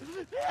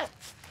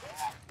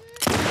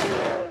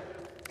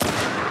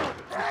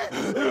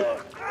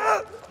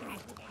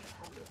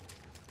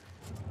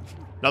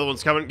 Another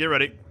one's coming. Get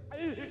ready.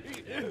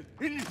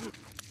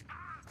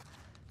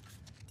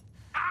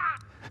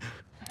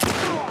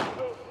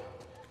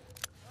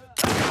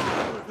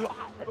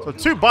 So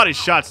 2 body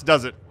shots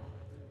does it.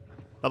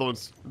 Another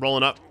one's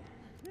rolling up.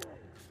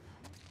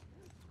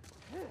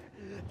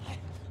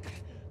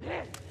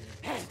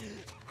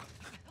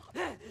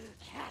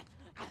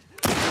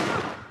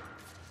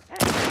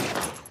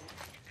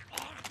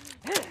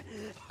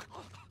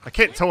 I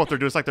can't tell what they're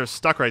doing. It's like they're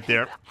stuck right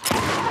there.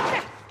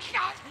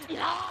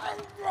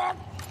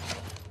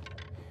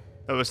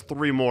 That was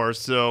 3 more,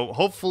 so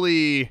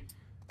hopefully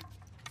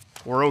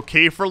we're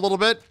okay for a little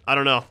bit. I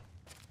don't know.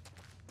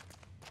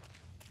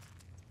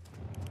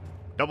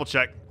 Double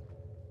check.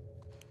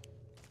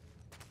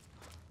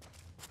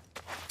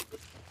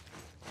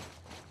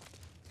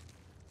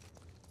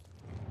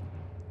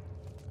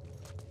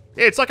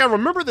 Yeah, it's like I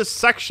remember this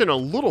section a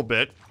little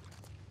bit,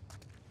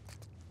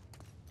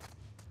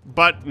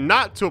 but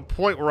not to a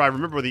point where I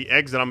remember the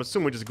exit. I'm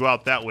assuming we just go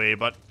out that way,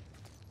 but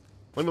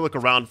let me look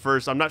around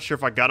first. I'm not sure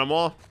if I got them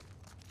all.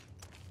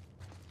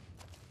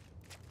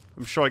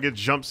 I'm sure I get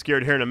jump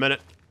scared here in a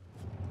minute.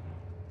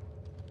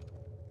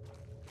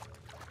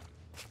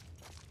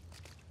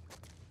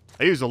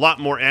 I used a lot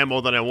more ammo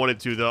than I wanted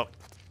to, though.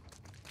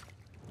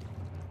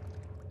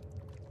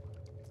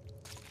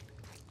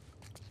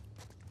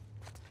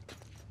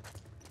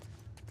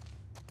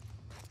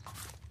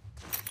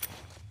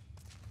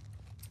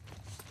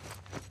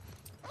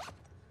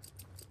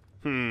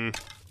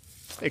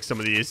 Take some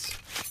of these.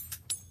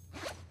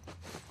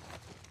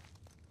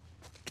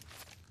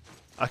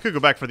 I could go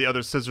back for the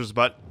other scissors,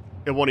 but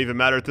it won't even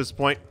matter at this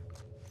point.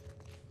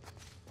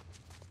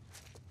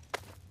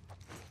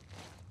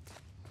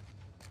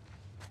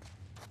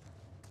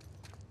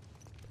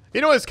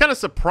 You know, it's kind of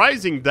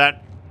surprising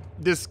that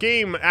this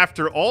game,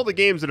 after all the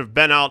games that have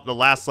been out the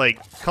last,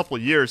 like, couple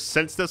of years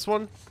since this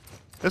one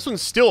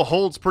still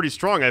holds pretty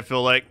strong, I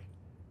feel like.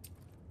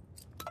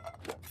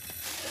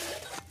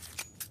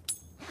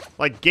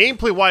 Like,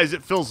 gameplay-wise,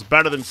 it feels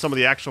better than some of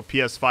the actual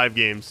PS5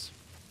 games.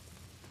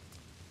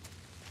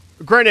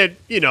 Granted,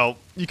 you know,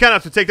 you kind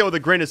of have to take that with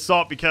a grain of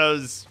salt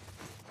because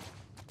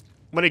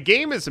when a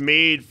game is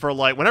made for,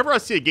 like, whenever I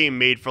see a game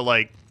made for,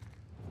 like,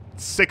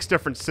 6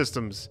 different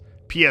systems,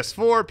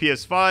 PS4,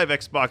 PS5,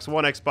 Xbox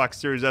One, Xbox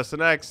Series S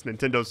and X,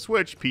 Nintendo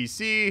Switch,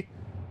 PC,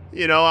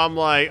 you know, I'm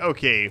like,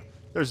 okay,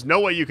 there's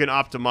no way you can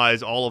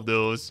optimize all of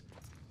those.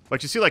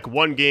 But you see, like,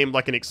 one game,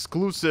 like an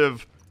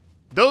exclusive,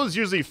 those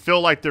usually feel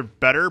like they're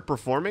better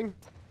performing.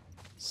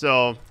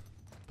 So,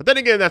 but then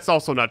again, that's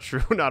also not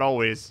true, not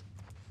always.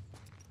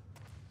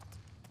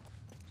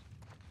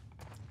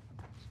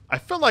 I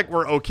feel like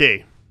we're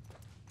okay.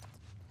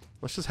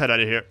 Let's just head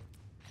out of here.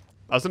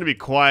 I was going to be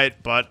quiet,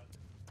 but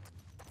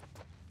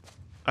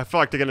I feel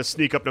like they're going to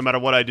sneak up no matter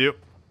what I do.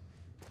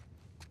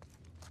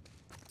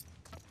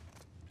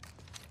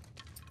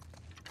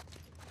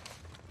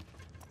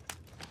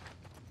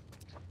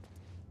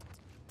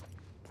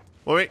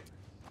 Oh, wait.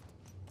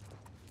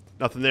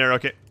 Nothing there.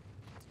 Okay.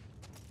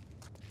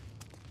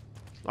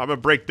 I'm going to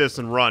break this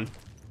and run.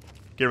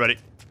 Get ready.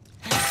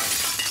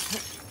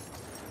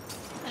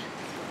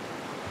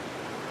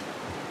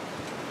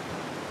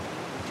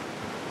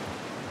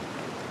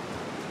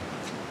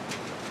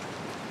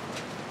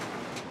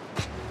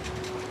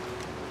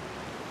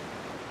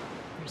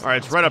 All right,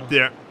 it's right up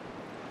there.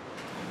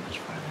 Much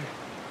farther.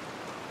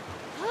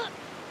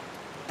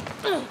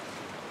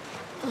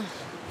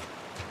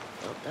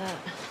 Felt that.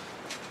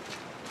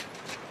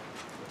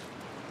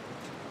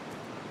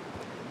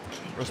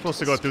 We're supposed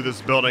to go through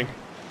this building.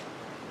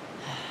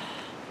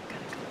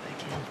 Gotta go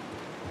back in.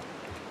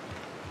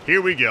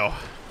 Here we go.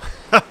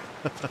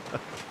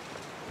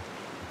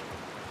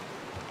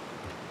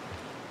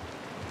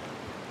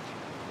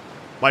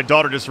 My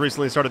daughter just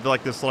recently started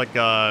like this, like,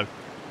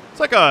 it's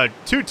like a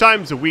 2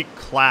 times a week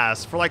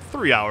class for like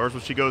 3 hours,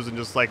 where she goes and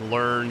just like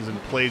learns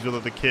and plays with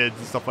other kids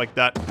and stuff like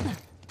that.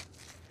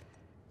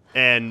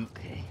 And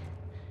Okay.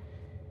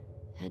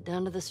 Head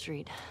down to the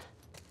street.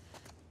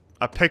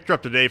 I picked her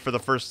up today for the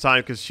first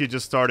time because she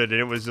just started, and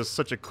it was just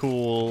such a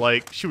cool,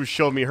 like, she was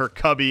showing me her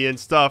cubby and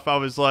stuff. I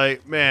was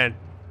like, man,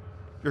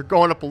 you're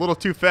going up a little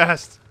too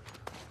fast.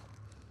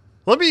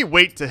 Let me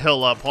wait to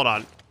heal up. Hold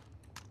on.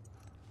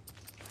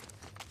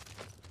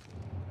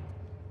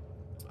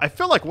 I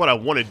feel like what I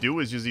want to do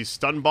is use these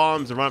stun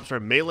bombs and run up,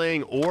 start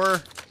meleeing,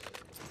 or...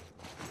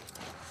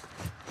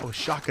 Oh,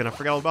 shotgun. I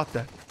forgot all about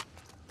that.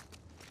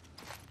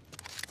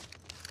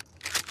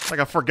 Like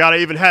I forgot I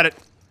even had it.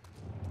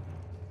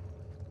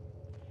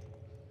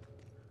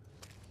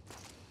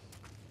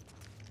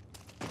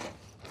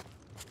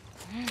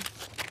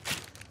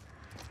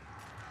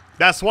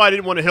 That's why I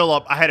didn't want to heal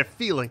up. I had a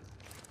feeling.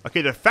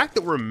 Okay, the fact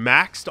that we're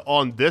maxed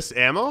on this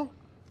ammo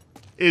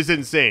is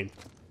insane.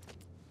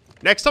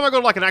 Next time I go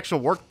to like an actual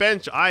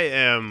workbench, I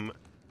am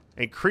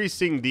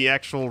increasing the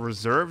actual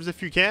reserves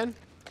if you can.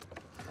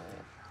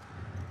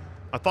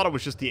 I thought it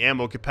was just the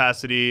ammo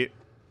capacity,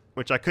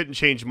 which I couldn't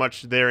change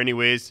much there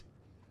anyways.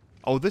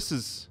 Oh, this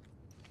is...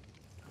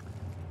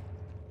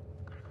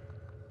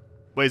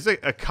 Wait, is it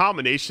a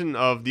combination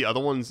of the other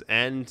ones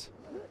and...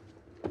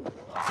 Come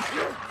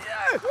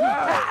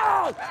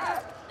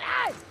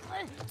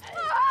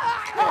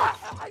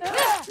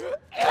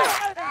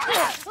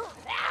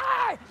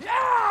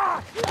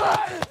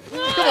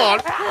on.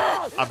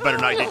 I better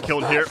not get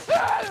killed here.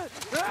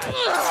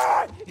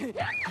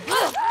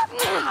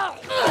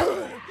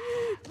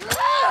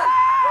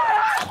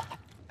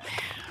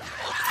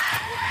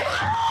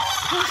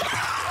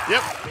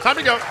 Yep, time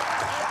to go.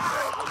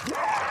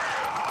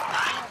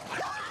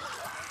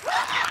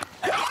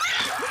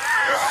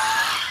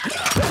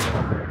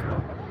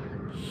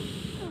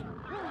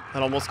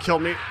 That almost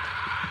killed me.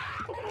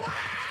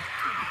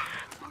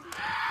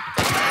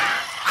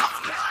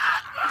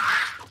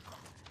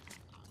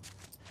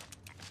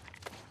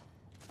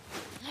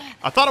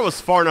 I thought it was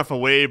far enough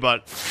away,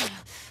 but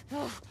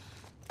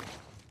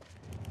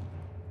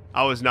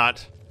I was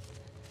not.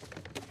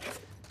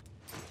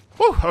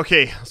 Whew,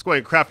 okay, let's go ahead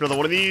and craft another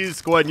one of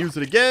these. Go ahead and use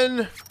it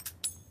again.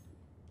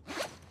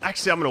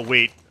 Actually, I'm gonna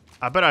wait.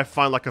 I bet I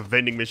find like a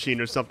vending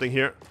machine or something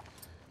here.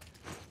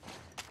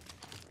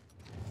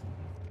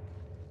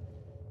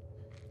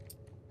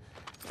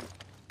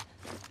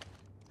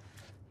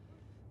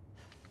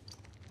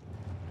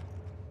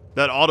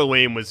 That auto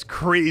aim was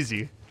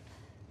crazy.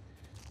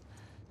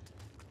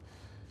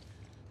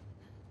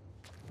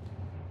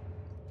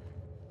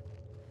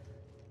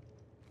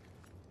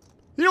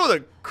 You know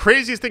the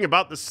craziest thing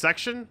about this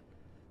section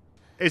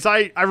is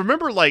I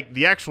remember like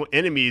the actual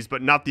enemies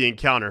but not the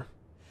encounter.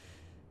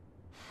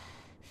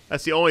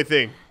 That's the only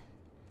thing.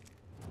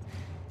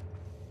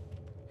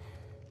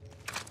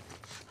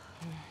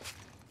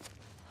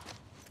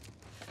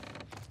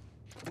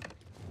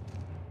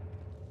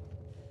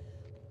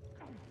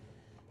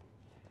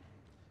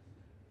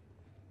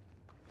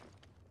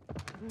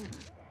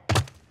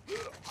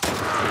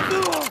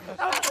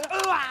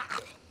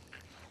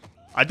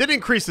 I did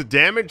increase the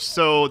damage,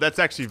 so that's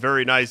actually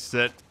very nice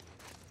that...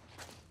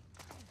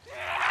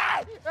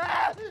 I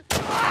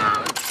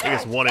think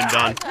it's one and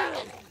done.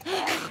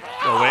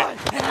 Oh, wait.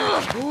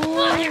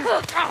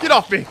 Get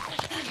off me!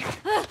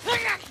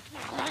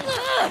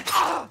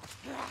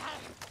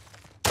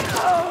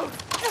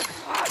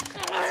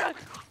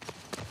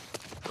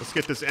 Let's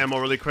get this ammo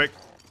really quick.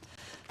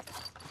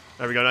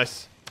 There we go,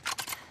 nice.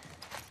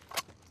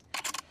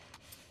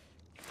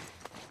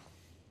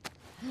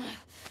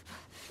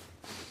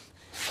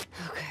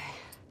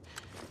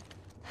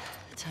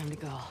 Time to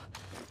go.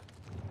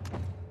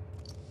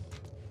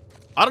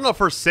 I don't know if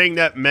her saying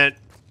that meant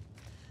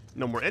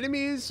no more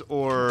enemies,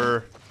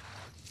 or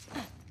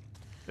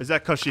is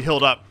that because she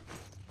healed up?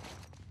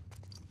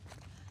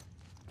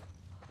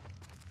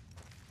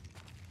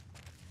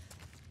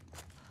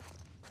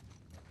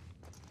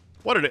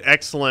 What an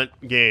excellent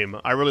game.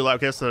 I really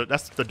like. Okay, so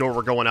that's the door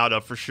we're going out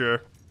of for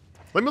sure.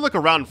 Let me look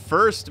around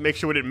first, make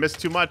sure we didn't miss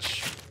too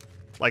much.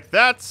 Like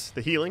that,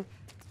 the healing.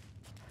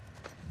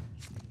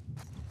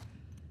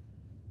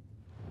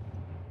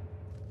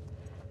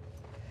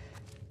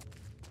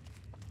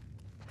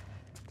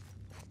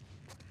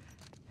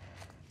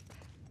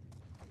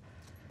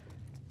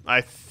 I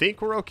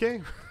think we're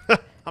okay.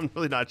 I'm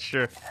really not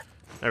sure.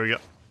 There we go.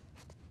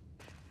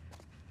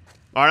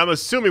 Alright, I'm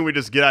assuming we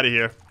just get out of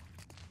here.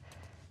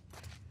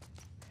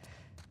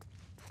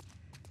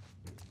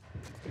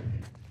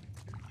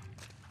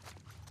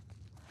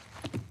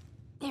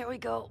 Here we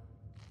go.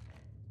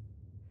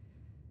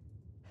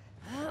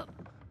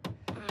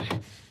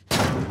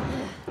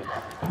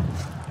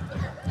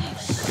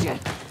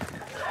 Shit.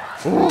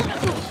 Ooh.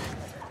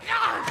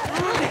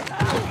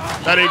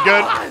 That ain't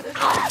good.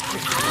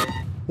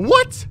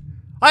 What?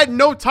 I had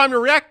no time to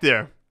react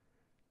there.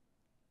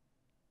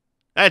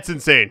 That's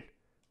insane.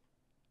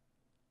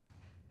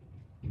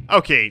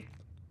 Okay.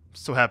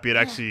 So happy it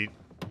actually...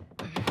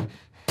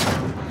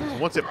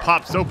 once it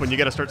pops open, you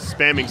gotta start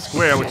spamming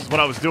square, which is what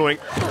I was doing.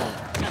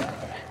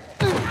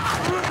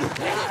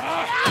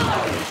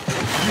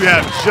 You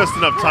have just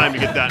enough time to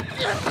get that.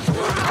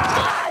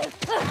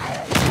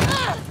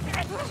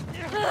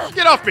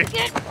 Get off me!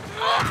 Get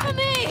off of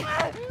me!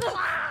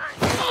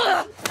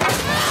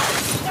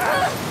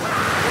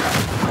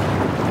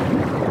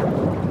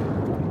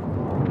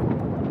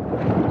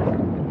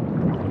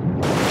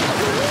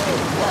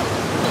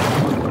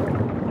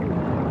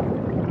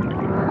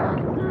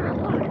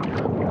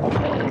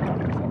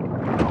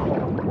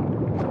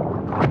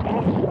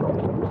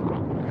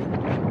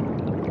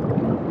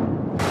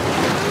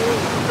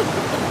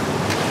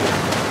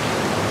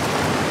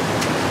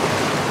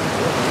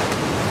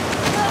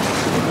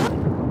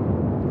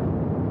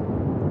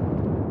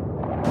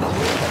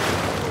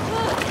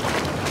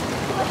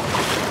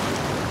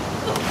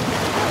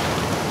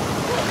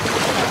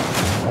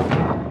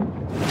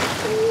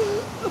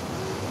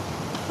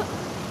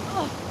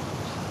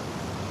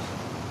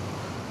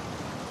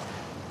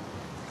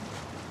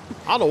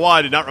 I don't know why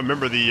I did not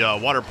remember the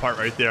water part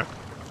right there.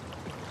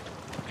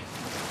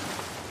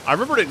 I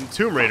remembered it in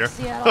Tomb Raider.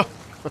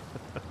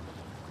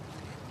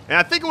 And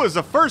I think it was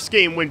the first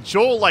game when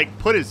Joel, like,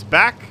 put his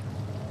back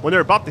when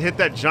they're about to hit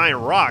that giant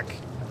rock.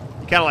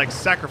 He kind of, like,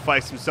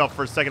 sacrificed himself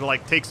for a second to,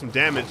 like, take some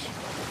damage.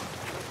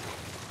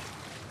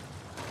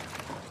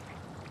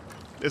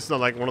 This is not,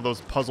 like, one of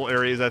those puzzle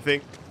areas, I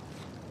think.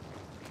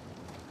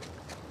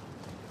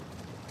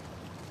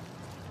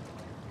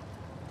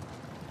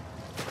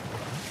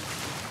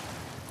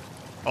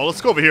 Oh,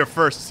 let's go over here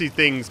first to see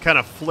things kind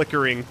of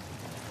flickering.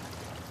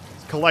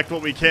 Let's collect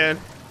what we can.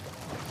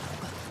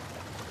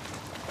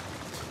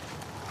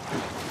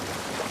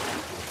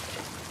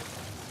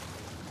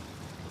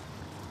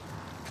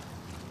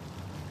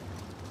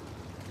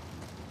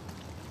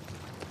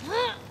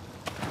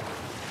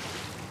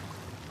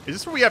 Is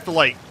this where we have to,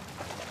 like,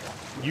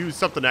 use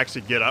something to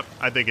actually get up?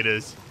 I think it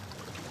is.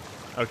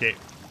 Okay.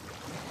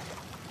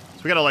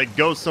 So we gotta, like,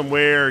 go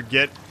somewhere,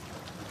 get,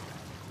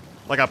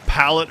 like, a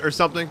pallet or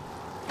something.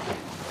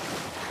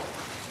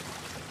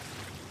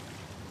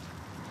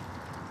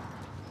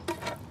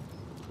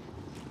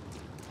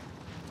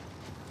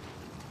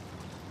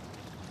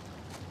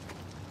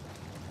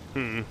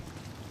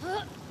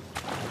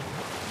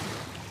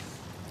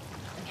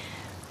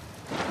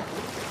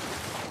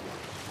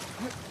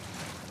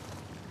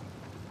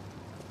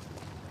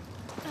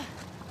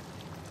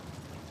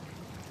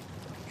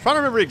 Trying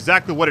to remember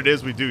exactly what it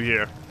is we do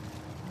here.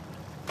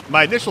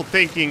 My initial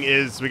thinking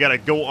is we gotta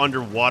go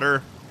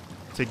underwater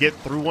to get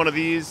through one of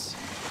these.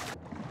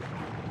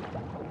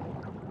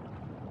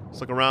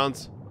 Let's look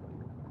around.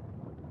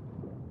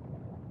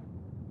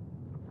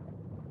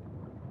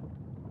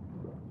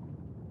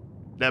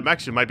 That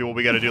actually might be what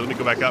we gotta do. Let me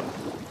go back up.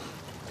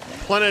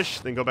 Replenish,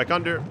 then go back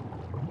under.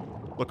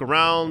 Look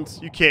around.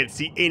 You can't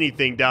see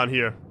anything down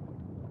here.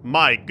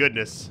 My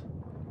goodness.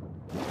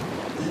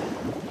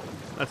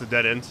 That's a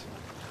dead end.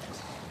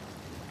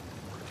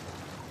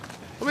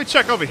 Let me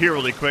check over here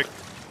really quick.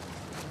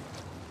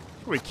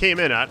 Where we came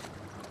in at.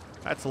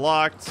 That's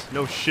locked.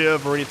 No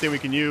shiv or anything we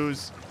can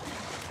use.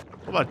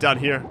 What about down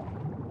here?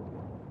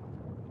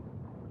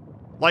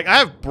 Like, I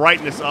have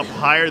brightness up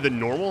higher than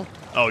normal.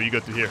 Oh, you go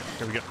through here.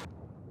 Here we go.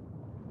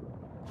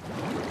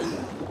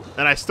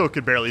 And I still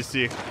could barely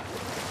see.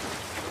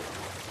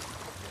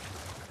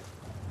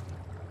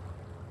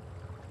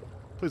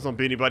 Please don't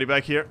be anybody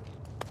back here.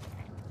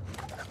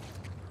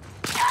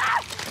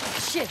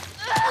 Shit.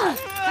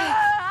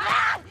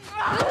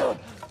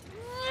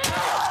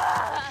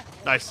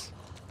 Nice.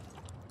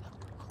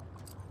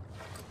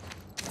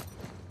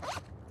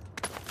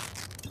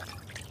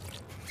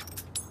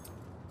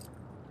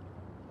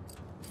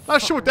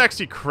 Not sure what to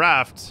actually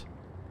craft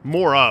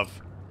more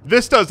of.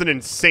 This does an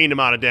insane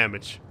amount of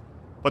damage.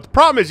 But the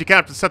problem is you kind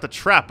of have to set the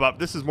trap up.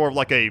 This is more of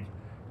like a,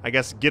 I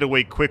guess, get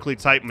away quickly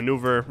type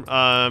maneuver.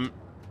 I'll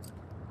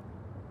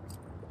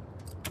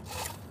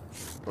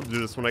do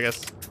this one, I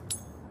guess.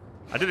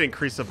 I did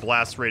increase the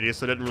blast radius,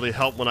 so it didn't really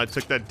help when I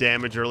took that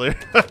damage earlier.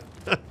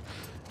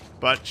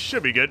 But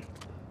should be good.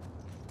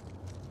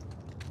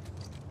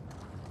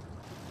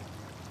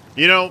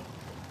 You know,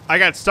 I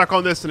got stuck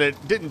on this and it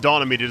didn't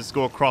dawn on me to just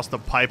go across the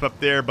pipe up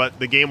there, but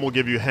the game will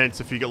give you hints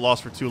if you get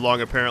lost for too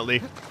long,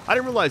 apparently. I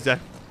didn't realize that.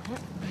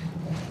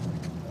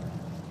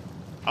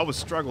 I was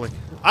struggling.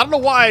 I don't know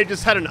why I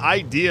just had an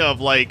idea of,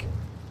 like,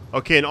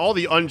 okay, in all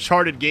the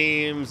Uncharted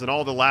games and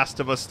all the Last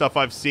of Us stuff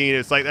I've seen,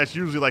 it's like that's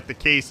usually like the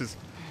case is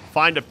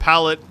find a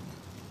pallet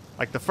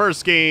like the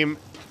first game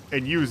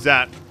and use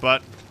that,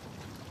 but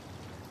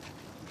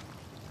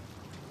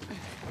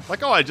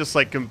like, oh, I just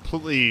like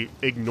completely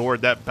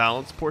ignored that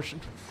balance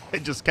portion.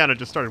 It just kind of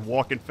just started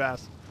walking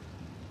fast.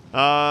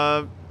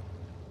 All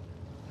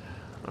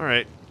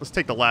right, let's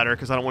take the ladder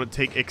because I don't want to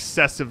take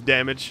excessive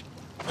damage.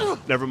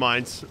 Never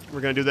mind,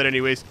 we're gonna do that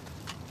anyways.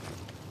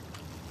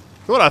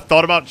 You know what I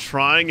thought about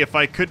trying if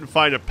I couldn't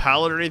find a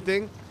pallet or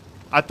anything?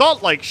 I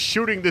thought like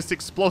shooting this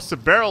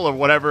explosive barrel or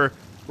whatever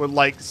would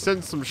like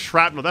send some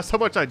shrapnel. That's how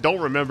much I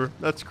don't remember.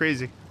 That's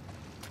crazy.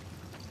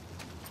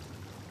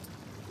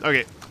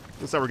 Okay,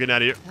 looks like we're getting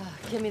out of here.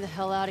 Get me the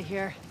hell out of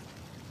here.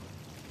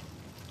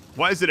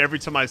 Why is it every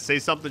time I say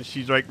something,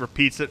 she like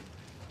repeats it,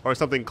 or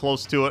something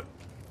close to it?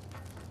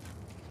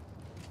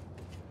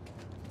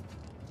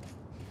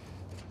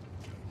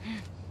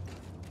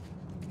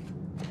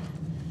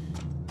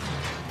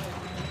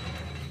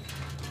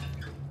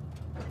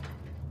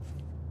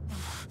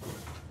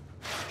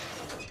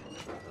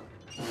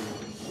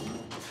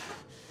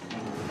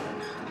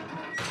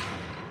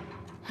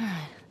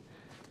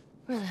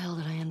 Where the hell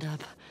did I end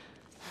up?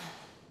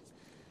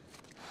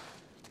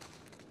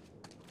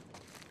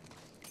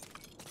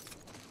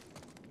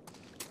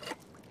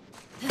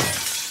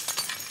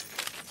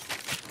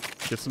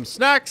 Get some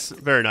snacks.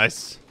 Very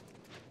nice.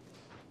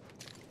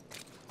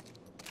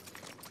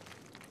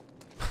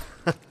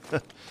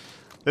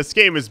 This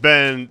game has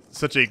been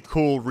such a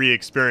cool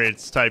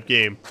re-experience type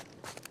game.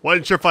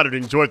 Wasn't sure if I'd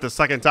enjoy it the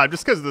second time,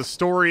 just because of the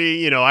story.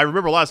 You know, I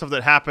remember a lot of stuff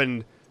that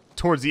happened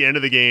towards the end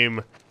of the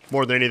game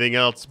more than anything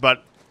else,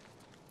 but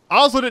I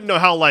also didn't know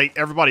how, like,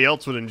 everybody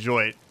else would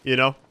enjoy it, you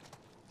know?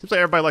 Seems like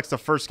everybody likes the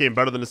first game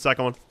better than the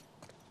second one.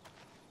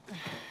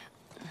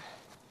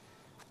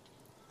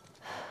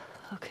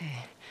 Okay.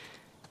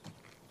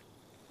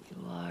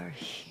 You are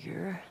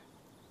here.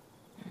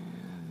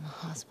 And the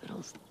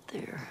hospital's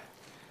there.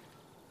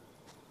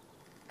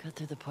 Cut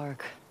through the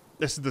park.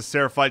 This is the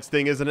SERAPHITES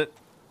thing, isn't it?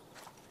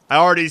 I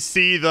already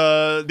see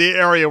the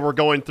area we're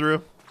going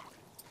through.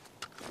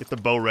 Get the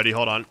bow ready,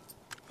 hold on.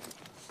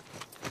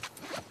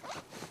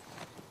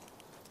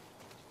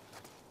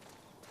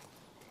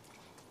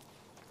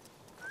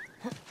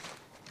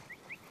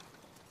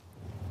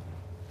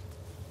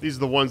 These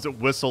are the ones that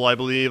whistle, I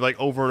believe, like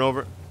over and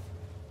over.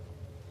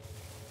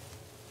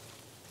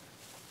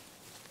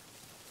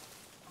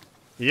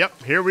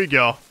 Yep, here we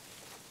go.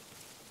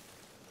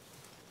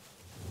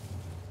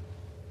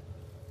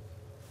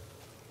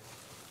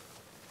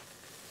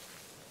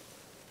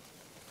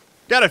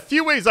 Got a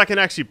few ways I can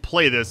actually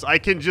play this. I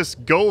can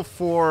just go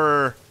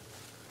for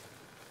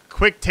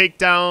quick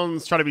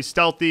takedowns, try to be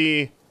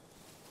stealthy,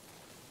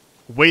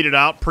 wait it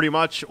out pretty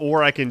much,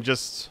 or I can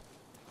just...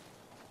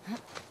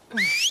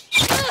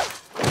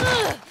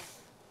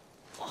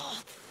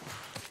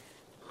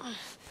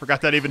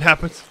 Forgot that even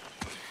happens.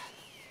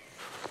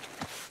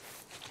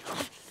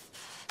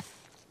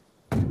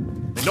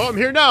 They know I'm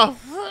here now.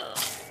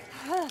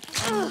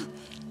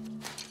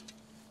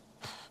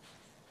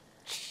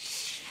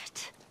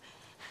 Shit.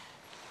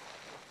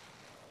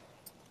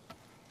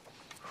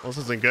 Well, this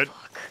isn't good.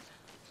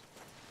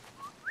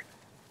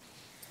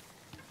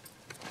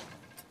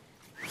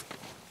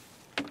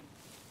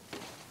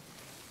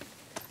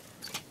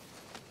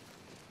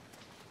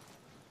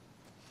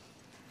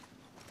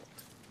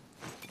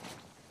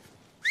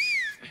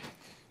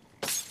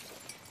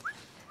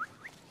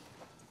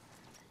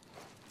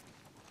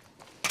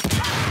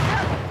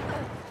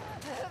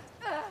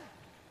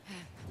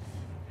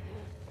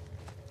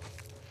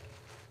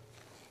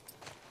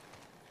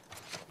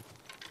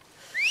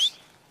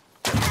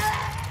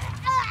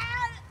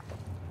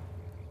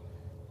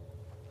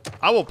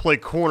 I will play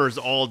corners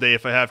all day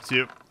if I have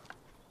to.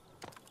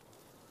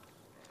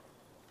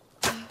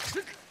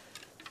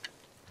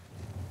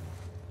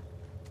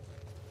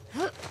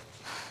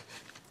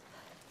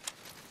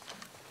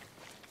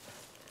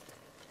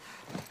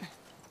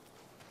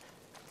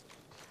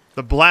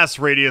 The blast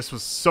radius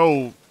was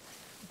so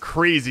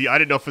crazy. I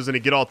didn't know if it was going to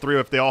get all three, or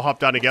if they all hopped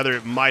down together.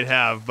 It might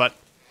have, but...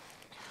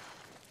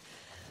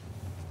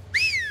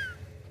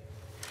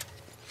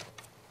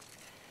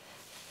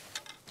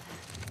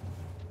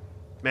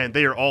 Man,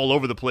 they are all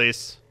over the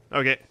place.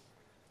 Okay.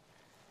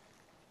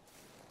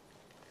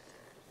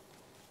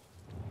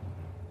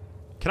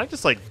 Can I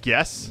just, like,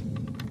 guess?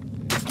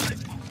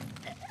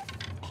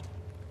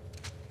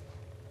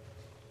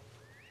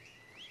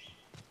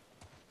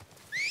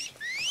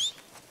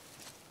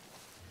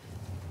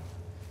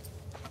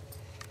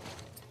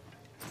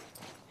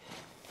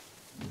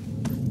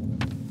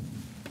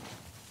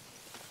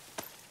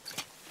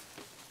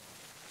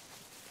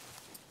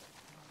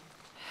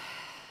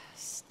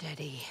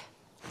 Steady.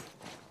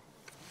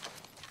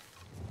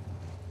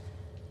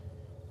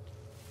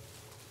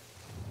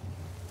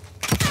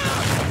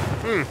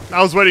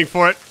 I was waiting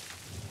for it.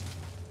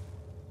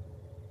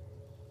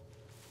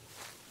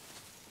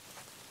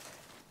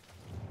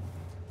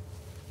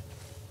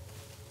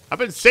 I've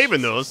been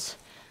saving those.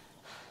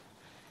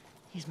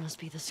 These must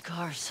be the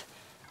scars.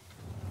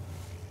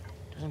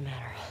 Doesn't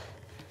matter.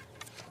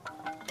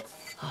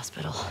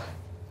 Hospital.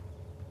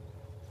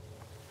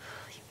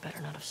 You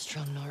better not have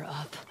strung Nora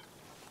up.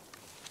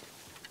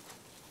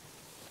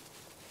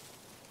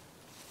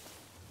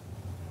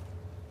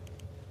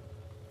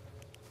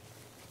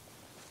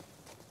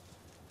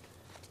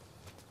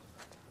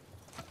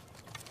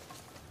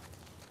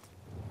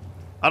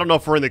 I don't know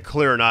if we're in the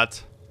clear or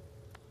not.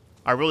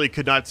 I really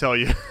could not tell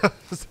you.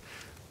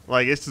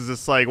 Like, this is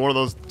just like one of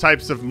those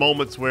types of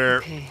moments where...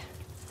 Okay,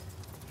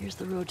 here's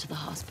the road to the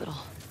hospital.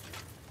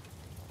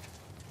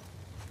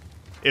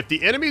 If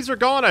the enemies are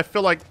gone, I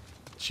feel like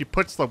she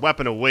puts the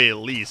weapon away at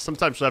least.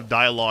 Sometimes she'll have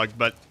dialogue,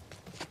 but...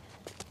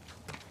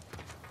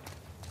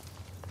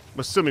 I'm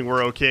assuming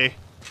we're okay.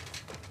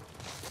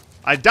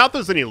 I doubt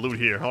there's any loot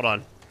here. Hold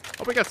on.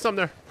 Oh, we got some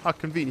there. How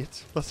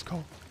convenient. Let's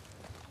go.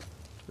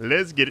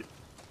 Let's get it.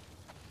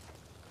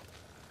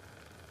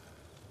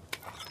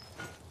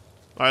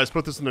 Alright, let's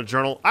put this in the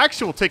journal. I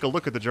actually will take a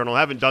look at the journal.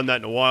 I haven't done that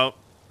in a while.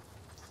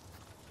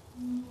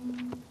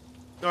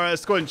 Alright,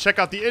 let's go ahead and check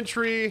out the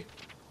entry.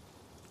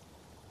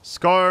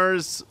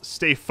 Scars.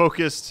 Stay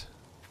focused.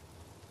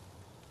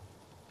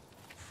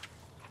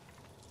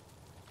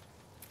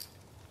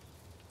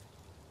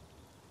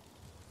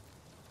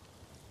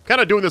 Kind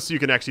of doing this so you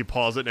can actually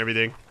pause it and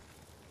everything.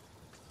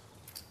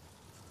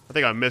 I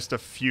think I missed a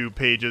few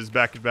pages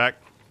back to back.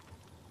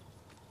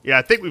 Yeah,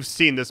 I think we've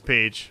seen this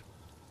page.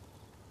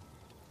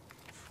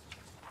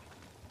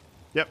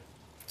 Yep.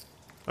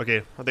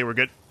 Okay, I think we're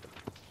good.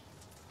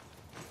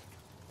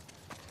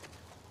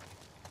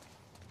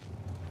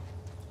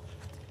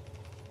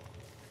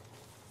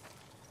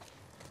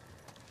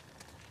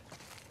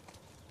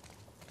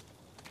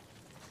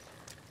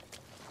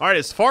 Alright,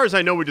 as far as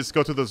I know, we just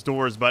go through those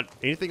doors, but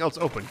anything else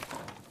open?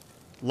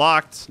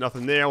 Locked,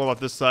 nothing there. What about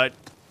this side?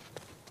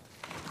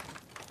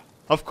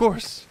 Of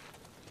course.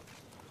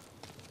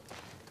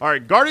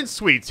 Alright, garden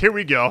suites, here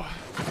we go.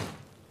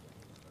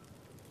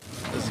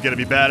 This is gonna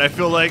be bad, I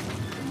feel like.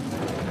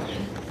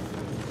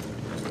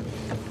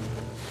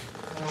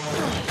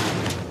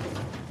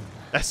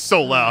 That's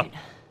so loud.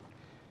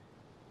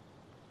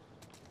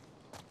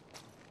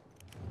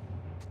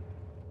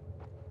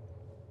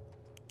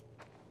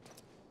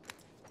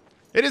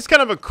 It is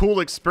kind of a cool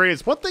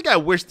experience. One thing I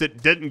wish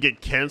that didn't get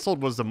canceled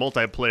was the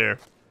multiplayer.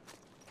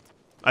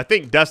 I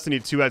think Destiny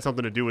 2 had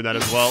something to do with that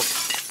as well.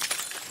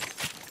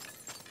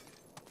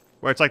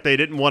 Where it's like they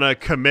didn't want to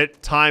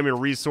commit time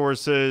and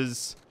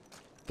resources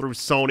through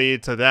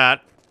Sony to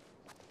that.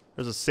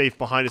 There's a safe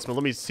behind us, but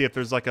let me see if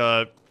there's like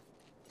a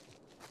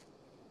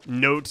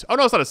note. Oh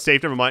no, it's not a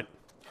safe, never mind.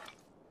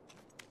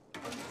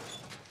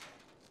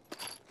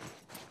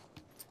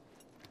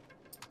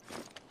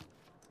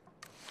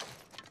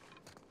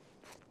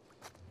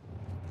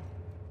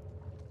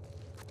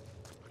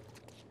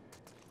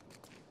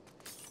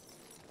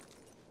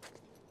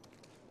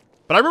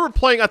 But I remember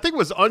playing, I think it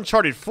was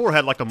Uncharted 4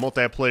 had like a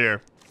multiplayer.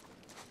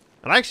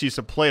 And I actually used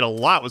to play it a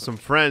lot with some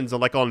friends,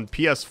 like on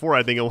PS4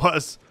 I think it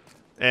was.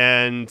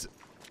 And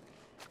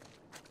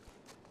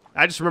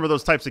I just remember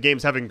those types of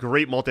games having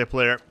great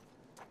multiplayer.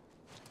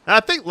 And I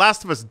think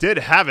Last of Us did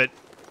have it,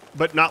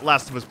 but not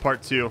Last of Us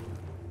Part 2.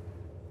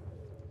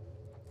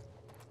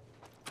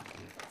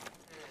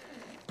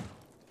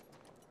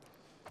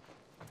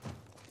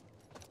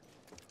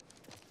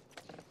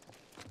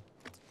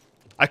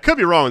 I could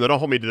be wrong though, don't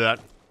hold me to that.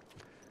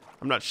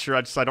 I'm not sure,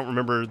 I don't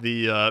remember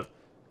the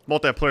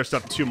multiplayer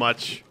stuff too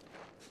much.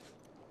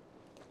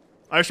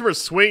 I just remember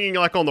swinging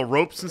like on the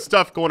ropes and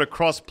stuff, going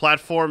across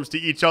platforms to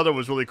each other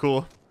was really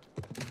cool.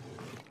 I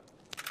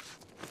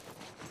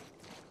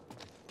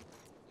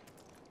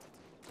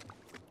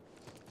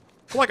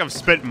feel like I've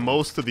spent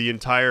most of the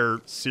entire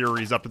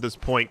series up to this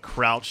point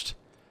crouched.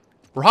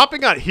 We're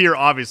hopping out here,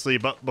 obviously,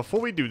 but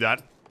before we do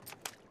that,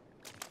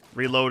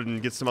 reload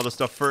and get some other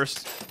stuff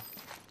first.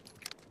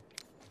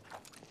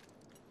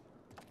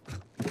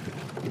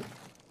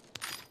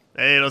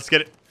 Hey, let's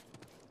get it.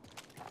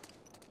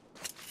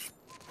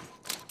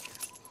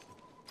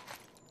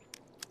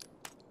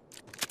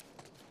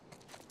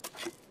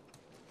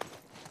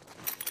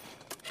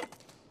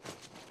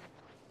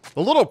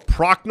 A little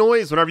proc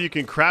noise whenever you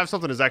can craft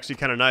something is actually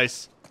kind of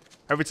nice.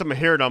 Every time I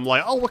hear it, I'm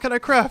like, oh, what can I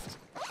craft?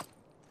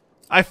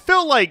 I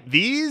feel like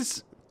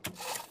these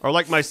are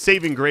like my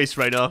saving grace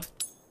right now.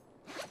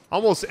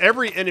 Almost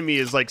every enemy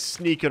is like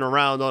sneaking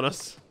around on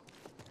us.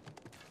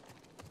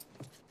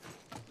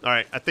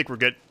 Alright, I think we're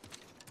good.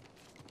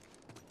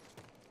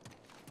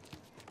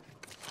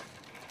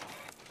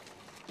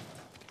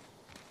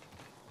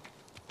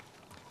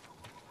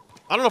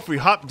 I don't know if we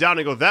hop down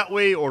and go that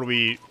way, or do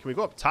we... Can we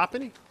go up top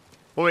any?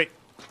 Oh, wait.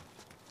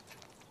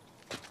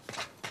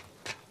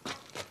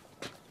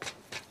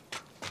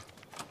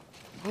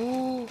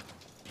 Oh.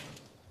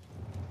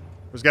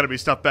 There's got to be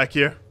stuff back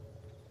here.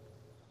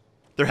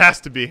 There has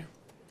to be.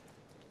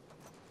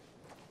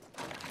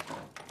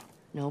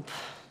 Nope.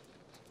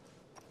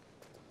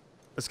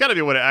 There's got to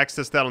be a way to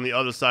access that on the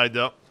other side,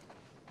 though.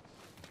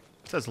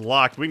 It says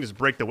locked. We can just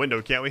break the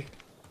window, can't we?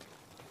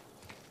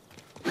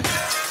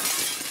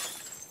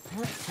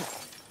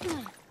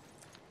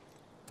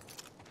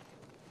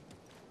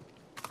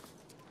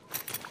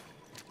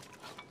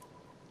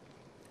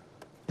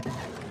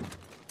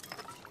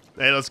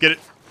 Hey, let's get it.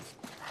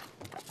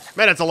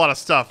 Man, that's a lot of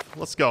stuff.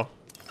 Let's go.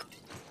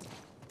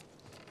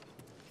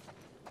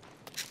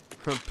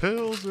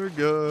 Pills are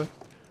good.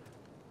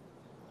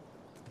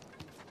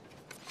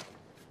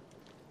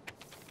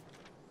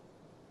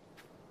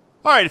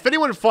 Alright, if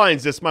anyone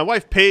finds this, my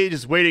wife Paige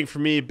is waiting for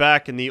me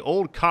back in the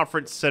old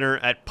conference center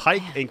at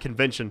Pike and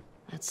Convention.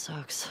 That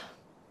sucks.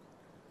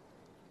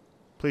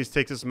 Please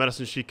take this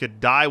medicine. She could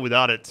die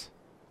without it.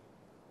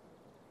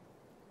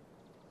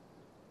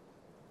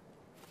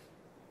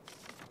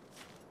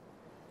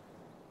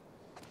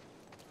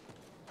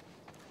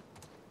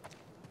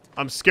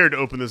 I'm scared to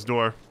open this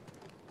door.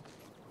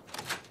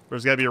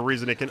 There's got to be a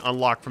reason it can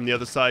unlock from the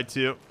other side,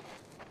 too.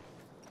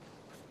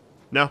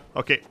 No?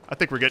 Okay. I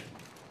think we're good.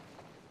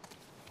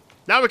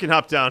 Now we can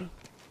hop down.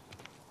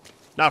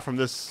 Not from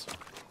this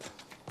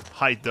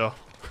height, though.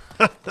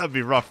 That'd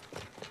be rough.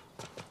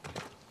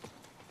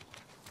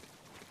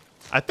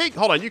 I think...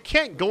 Hold on. You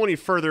can't go any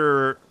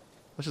further...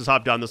 Let's just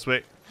hop down this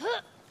way.